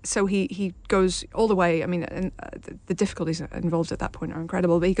 And so he goes all the way. I mean, the difficulties involved at that point are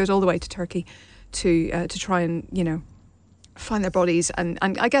incredible. But he goes all the way to Turkey to try and find their bodies and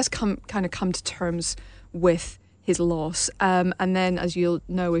I guess come to terms with his loss. And then, as you'll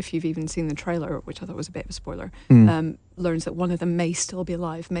know if you've even seen the trailer, which I thought was a bit of a spoiler, learns that one of them may still be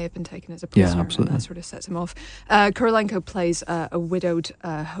alive, may have been taken as a prisoner. Yeah, absolutely. And that sort of sets him off. Kurylenko plays a widowed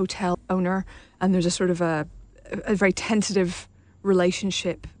hotel owner, and there's a sort of a very tentative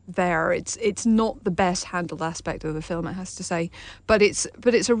relationship there. It's not the best handled aspect of the film, it has to say, but it's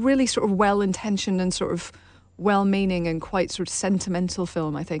a really sort of well-intentioned and sort of well-meaning and quite sort of sentimental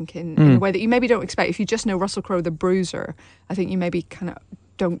film, I think, in a way that you maybe don't expect. If you just know Russell Crowe the Bruiser, I think you maybe kind of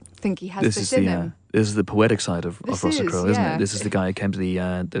don't think he has this in him. This is the poetic side of Russell Crowe, isn't yeah. it? This is the guy who came to the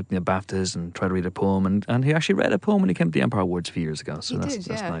BAFTAs and tried to read a poem, and he actually read a poem when he came to the Empire Awards a few years ago, so that's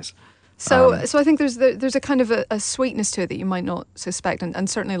nice. So I think there's a kind of a sweetness to it that you might not suspect, and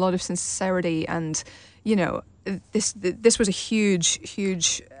certainly a lot of sincerity. And this was a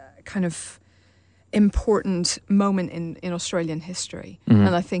huge kind of important moment in Australian history,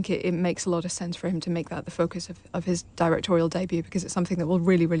 and I think it makes a lot of sense for him to make that the focus of his directorial debut, because it's something that will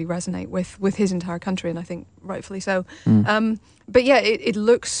really resonate with his entire country, and I think rightfully so. But yeah, it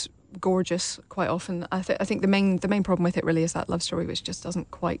looks gorgeous quite often. I think the main problem with it really is that love story, which just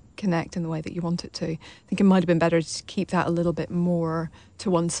doesn't quite connect in the way that you want it to. I think it might have been better to keep that a little bit more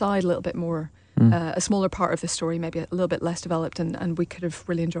to one side, a little bit more a smaller part of the story, maybe a little bit less developed, and we could have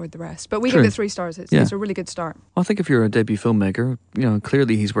really enjoyed the rest. But we give it 3 stars. It's a really good start. Well, I think if you're a debut filmmaker,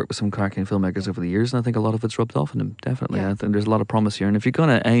 clearly he's worked with some cracking filmmakers over the years, and I think a lot of it's rubbed off on him, definitely. I think there's a lot of promise here, and if you're going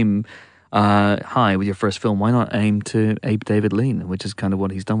to aim high with your first film, why not aim to ape David Lean, which is kind of what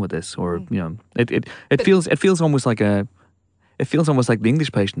he's done with this? Or it feels almost like the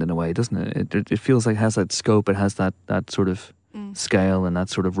English Patient in a way, doesn't it? It feels like it has that scope, it has that sort of scale and that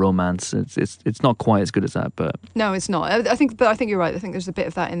sort of romance. It's not quite as good as that, but no, it's not. I think you're right. I think there's a bit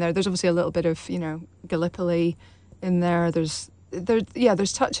of that in there. There's obviously a little bit of Gallipoli in there. There's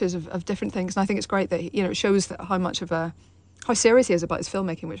touches of different things, and I think it's great that it shows that how serious he is about his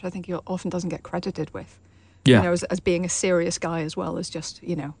filmmaking, which I think he often doesn't get credited with. Yeah. As being a serious guy as well as just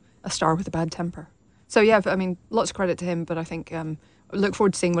a star with a bad temper. So yeah, I mean, lots of credit to him, but I think look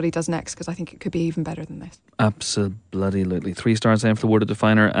forward to seeing what he does next, because I think it could be even better than this. Absolutely. 3 stars then for the Word of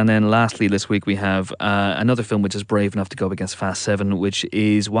Definer. And then lastly this week we have another film which is brave enough to go up against Fast 7, which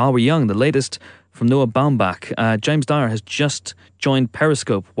is While We're Young, the latest from Noah Baumbach. James Dyer has just joined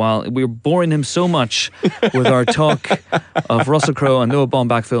Periscope while we were boring him so much with our talk of Russell Crowe and Noah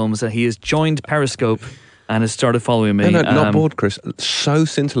Baumbach films that he has joined Periscope and has started following me. No, not bored, Chris. So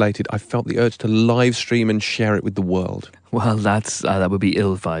scintillated, I felt the urge to live stream and share it with the world. Well, that would be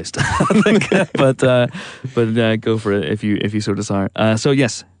ill-advised, I think. but go for it if you so desire. So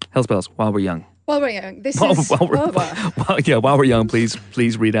yes, Hellspells, While We're Young. While We're Young. This is While We're Young.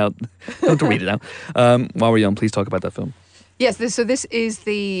 Please read out. Don't read it out. While We're Young, please talk about that film. Yes. This is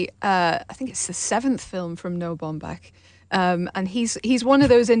the I think it's the 7th film from Noah Baumbach. And he's one of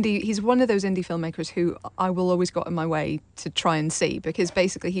those indie filmmakers who I will always go in my way to try and see, because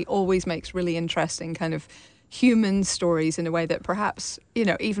basically he always makes really interesting kind of human stories in a way that perhaps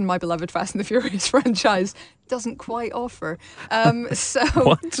even my beloved Fast and the Furious franchise doesn't quite offer. So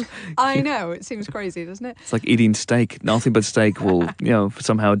what? I know, it seems crazy, doesn't it? It's like eating steak. Nothing but steak will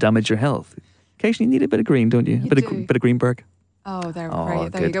somehow damage your health. Occasionally you need a bit of green, don't you? Bit of Greenberg. Oh, there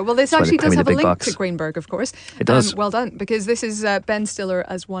good. you go. Well, this That's actually does have a link box. to Greenberg, of course. It does. Well done, because this is Ben Stiller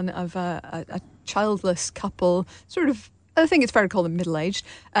as one of a childless couple, sort of, I think it's fair to call them middle-aged.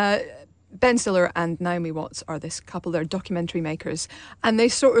 Ben Stiller and Naomi Watts are this couple. They're documentary makers, and they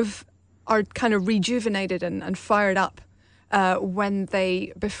sort of are kind of rejuvenated and fired up when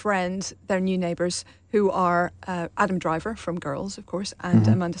they befriend their new neighbours, who are Adam Driver from Girls, of course, and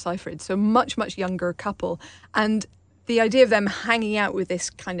Amanda Seyfried. So much younger couple. And the idea of them hanging out with this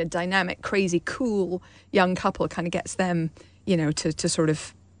kind of dynamic, crazy, cool young couple kind of gets them, to sort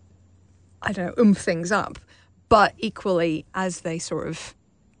of, I don't know, things up. But equally, as they sort of,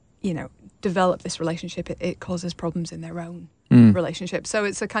 develop this relationship, it causes problems in their own relationship. So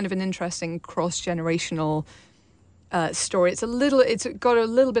it's a kind of an interesting cross-generational story. It's got a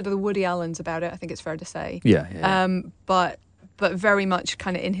little bit of the Woody Allen's about it, I think it's fair to say. Yeah. But very much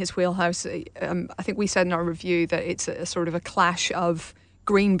kind of in his wheelhouse. I think we said in our review that it's a sort of a clash of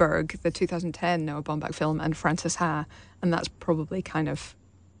Greenberg, the 2010 Noah Baumbach film, and Frances Ha, and that's probably kind of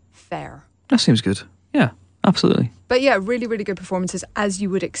fair. That seems good. Yeah, absolutely. But yeah, really, really good performances, as you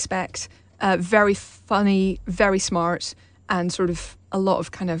would expect. Very funny, very smart, and sort of a lot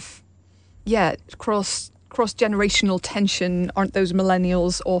of kind of, cross-generational tension. Aren't those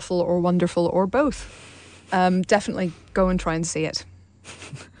millennials awful or wonderful or both? Definitely go and try and see it.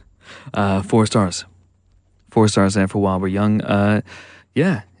 4 stars. 4 stars there for While We're Young.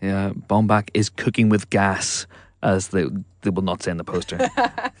 Baumbach is cooking with gas, as they will not say in the poster.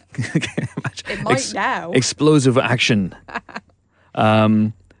 It might now. Explosive action.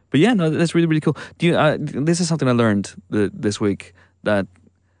 But yeah, no, that's really, really cool. This is something I learned this week, that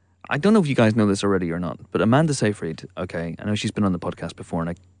I don't know if you guys know this already or not, but Amanda Seyfried, okay, I know she's been on the podcast before, and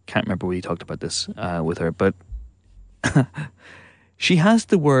I can't remember we talked about this with her, but she has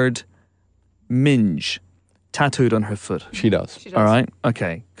the word minge tattooed on her foot. She does. All right?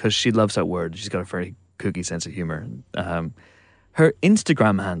 Okay, because she loves that word. She's got a very kooky sense of humor. Her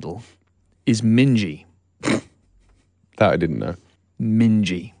Instagram handle is Mingy. That I didn't know.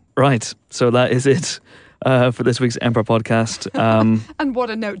 Mingy. Right, so that is it for this week's Empire podcast. And what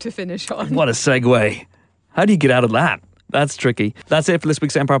a note to finish on. What a segue. How do you get out of that? That's tricky. That's it for this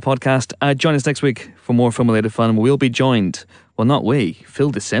week's Empire podcast. Join us next week for more film-related fun. We'll be joined, well, not we,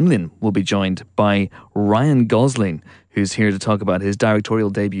 Phil DeSemlin will be joined by Ryan Gosling, who's here to talk about his directorial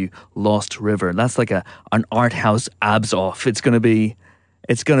debut, Lost River. That's like an art house abs off. It's going to be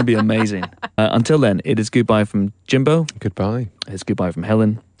amazing. Until then, it is goodbye from Jimbo. Goodbye. It's goodbye from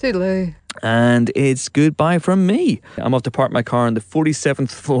Helen. Toodaloo. And it's goodbye from me. I'm off to park my car on the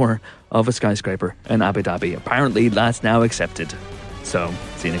 47th floor of a skyscraper in Abu Dhabi. Apparently, that's now accepted. So,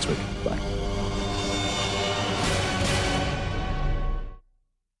 see you next week. Bye.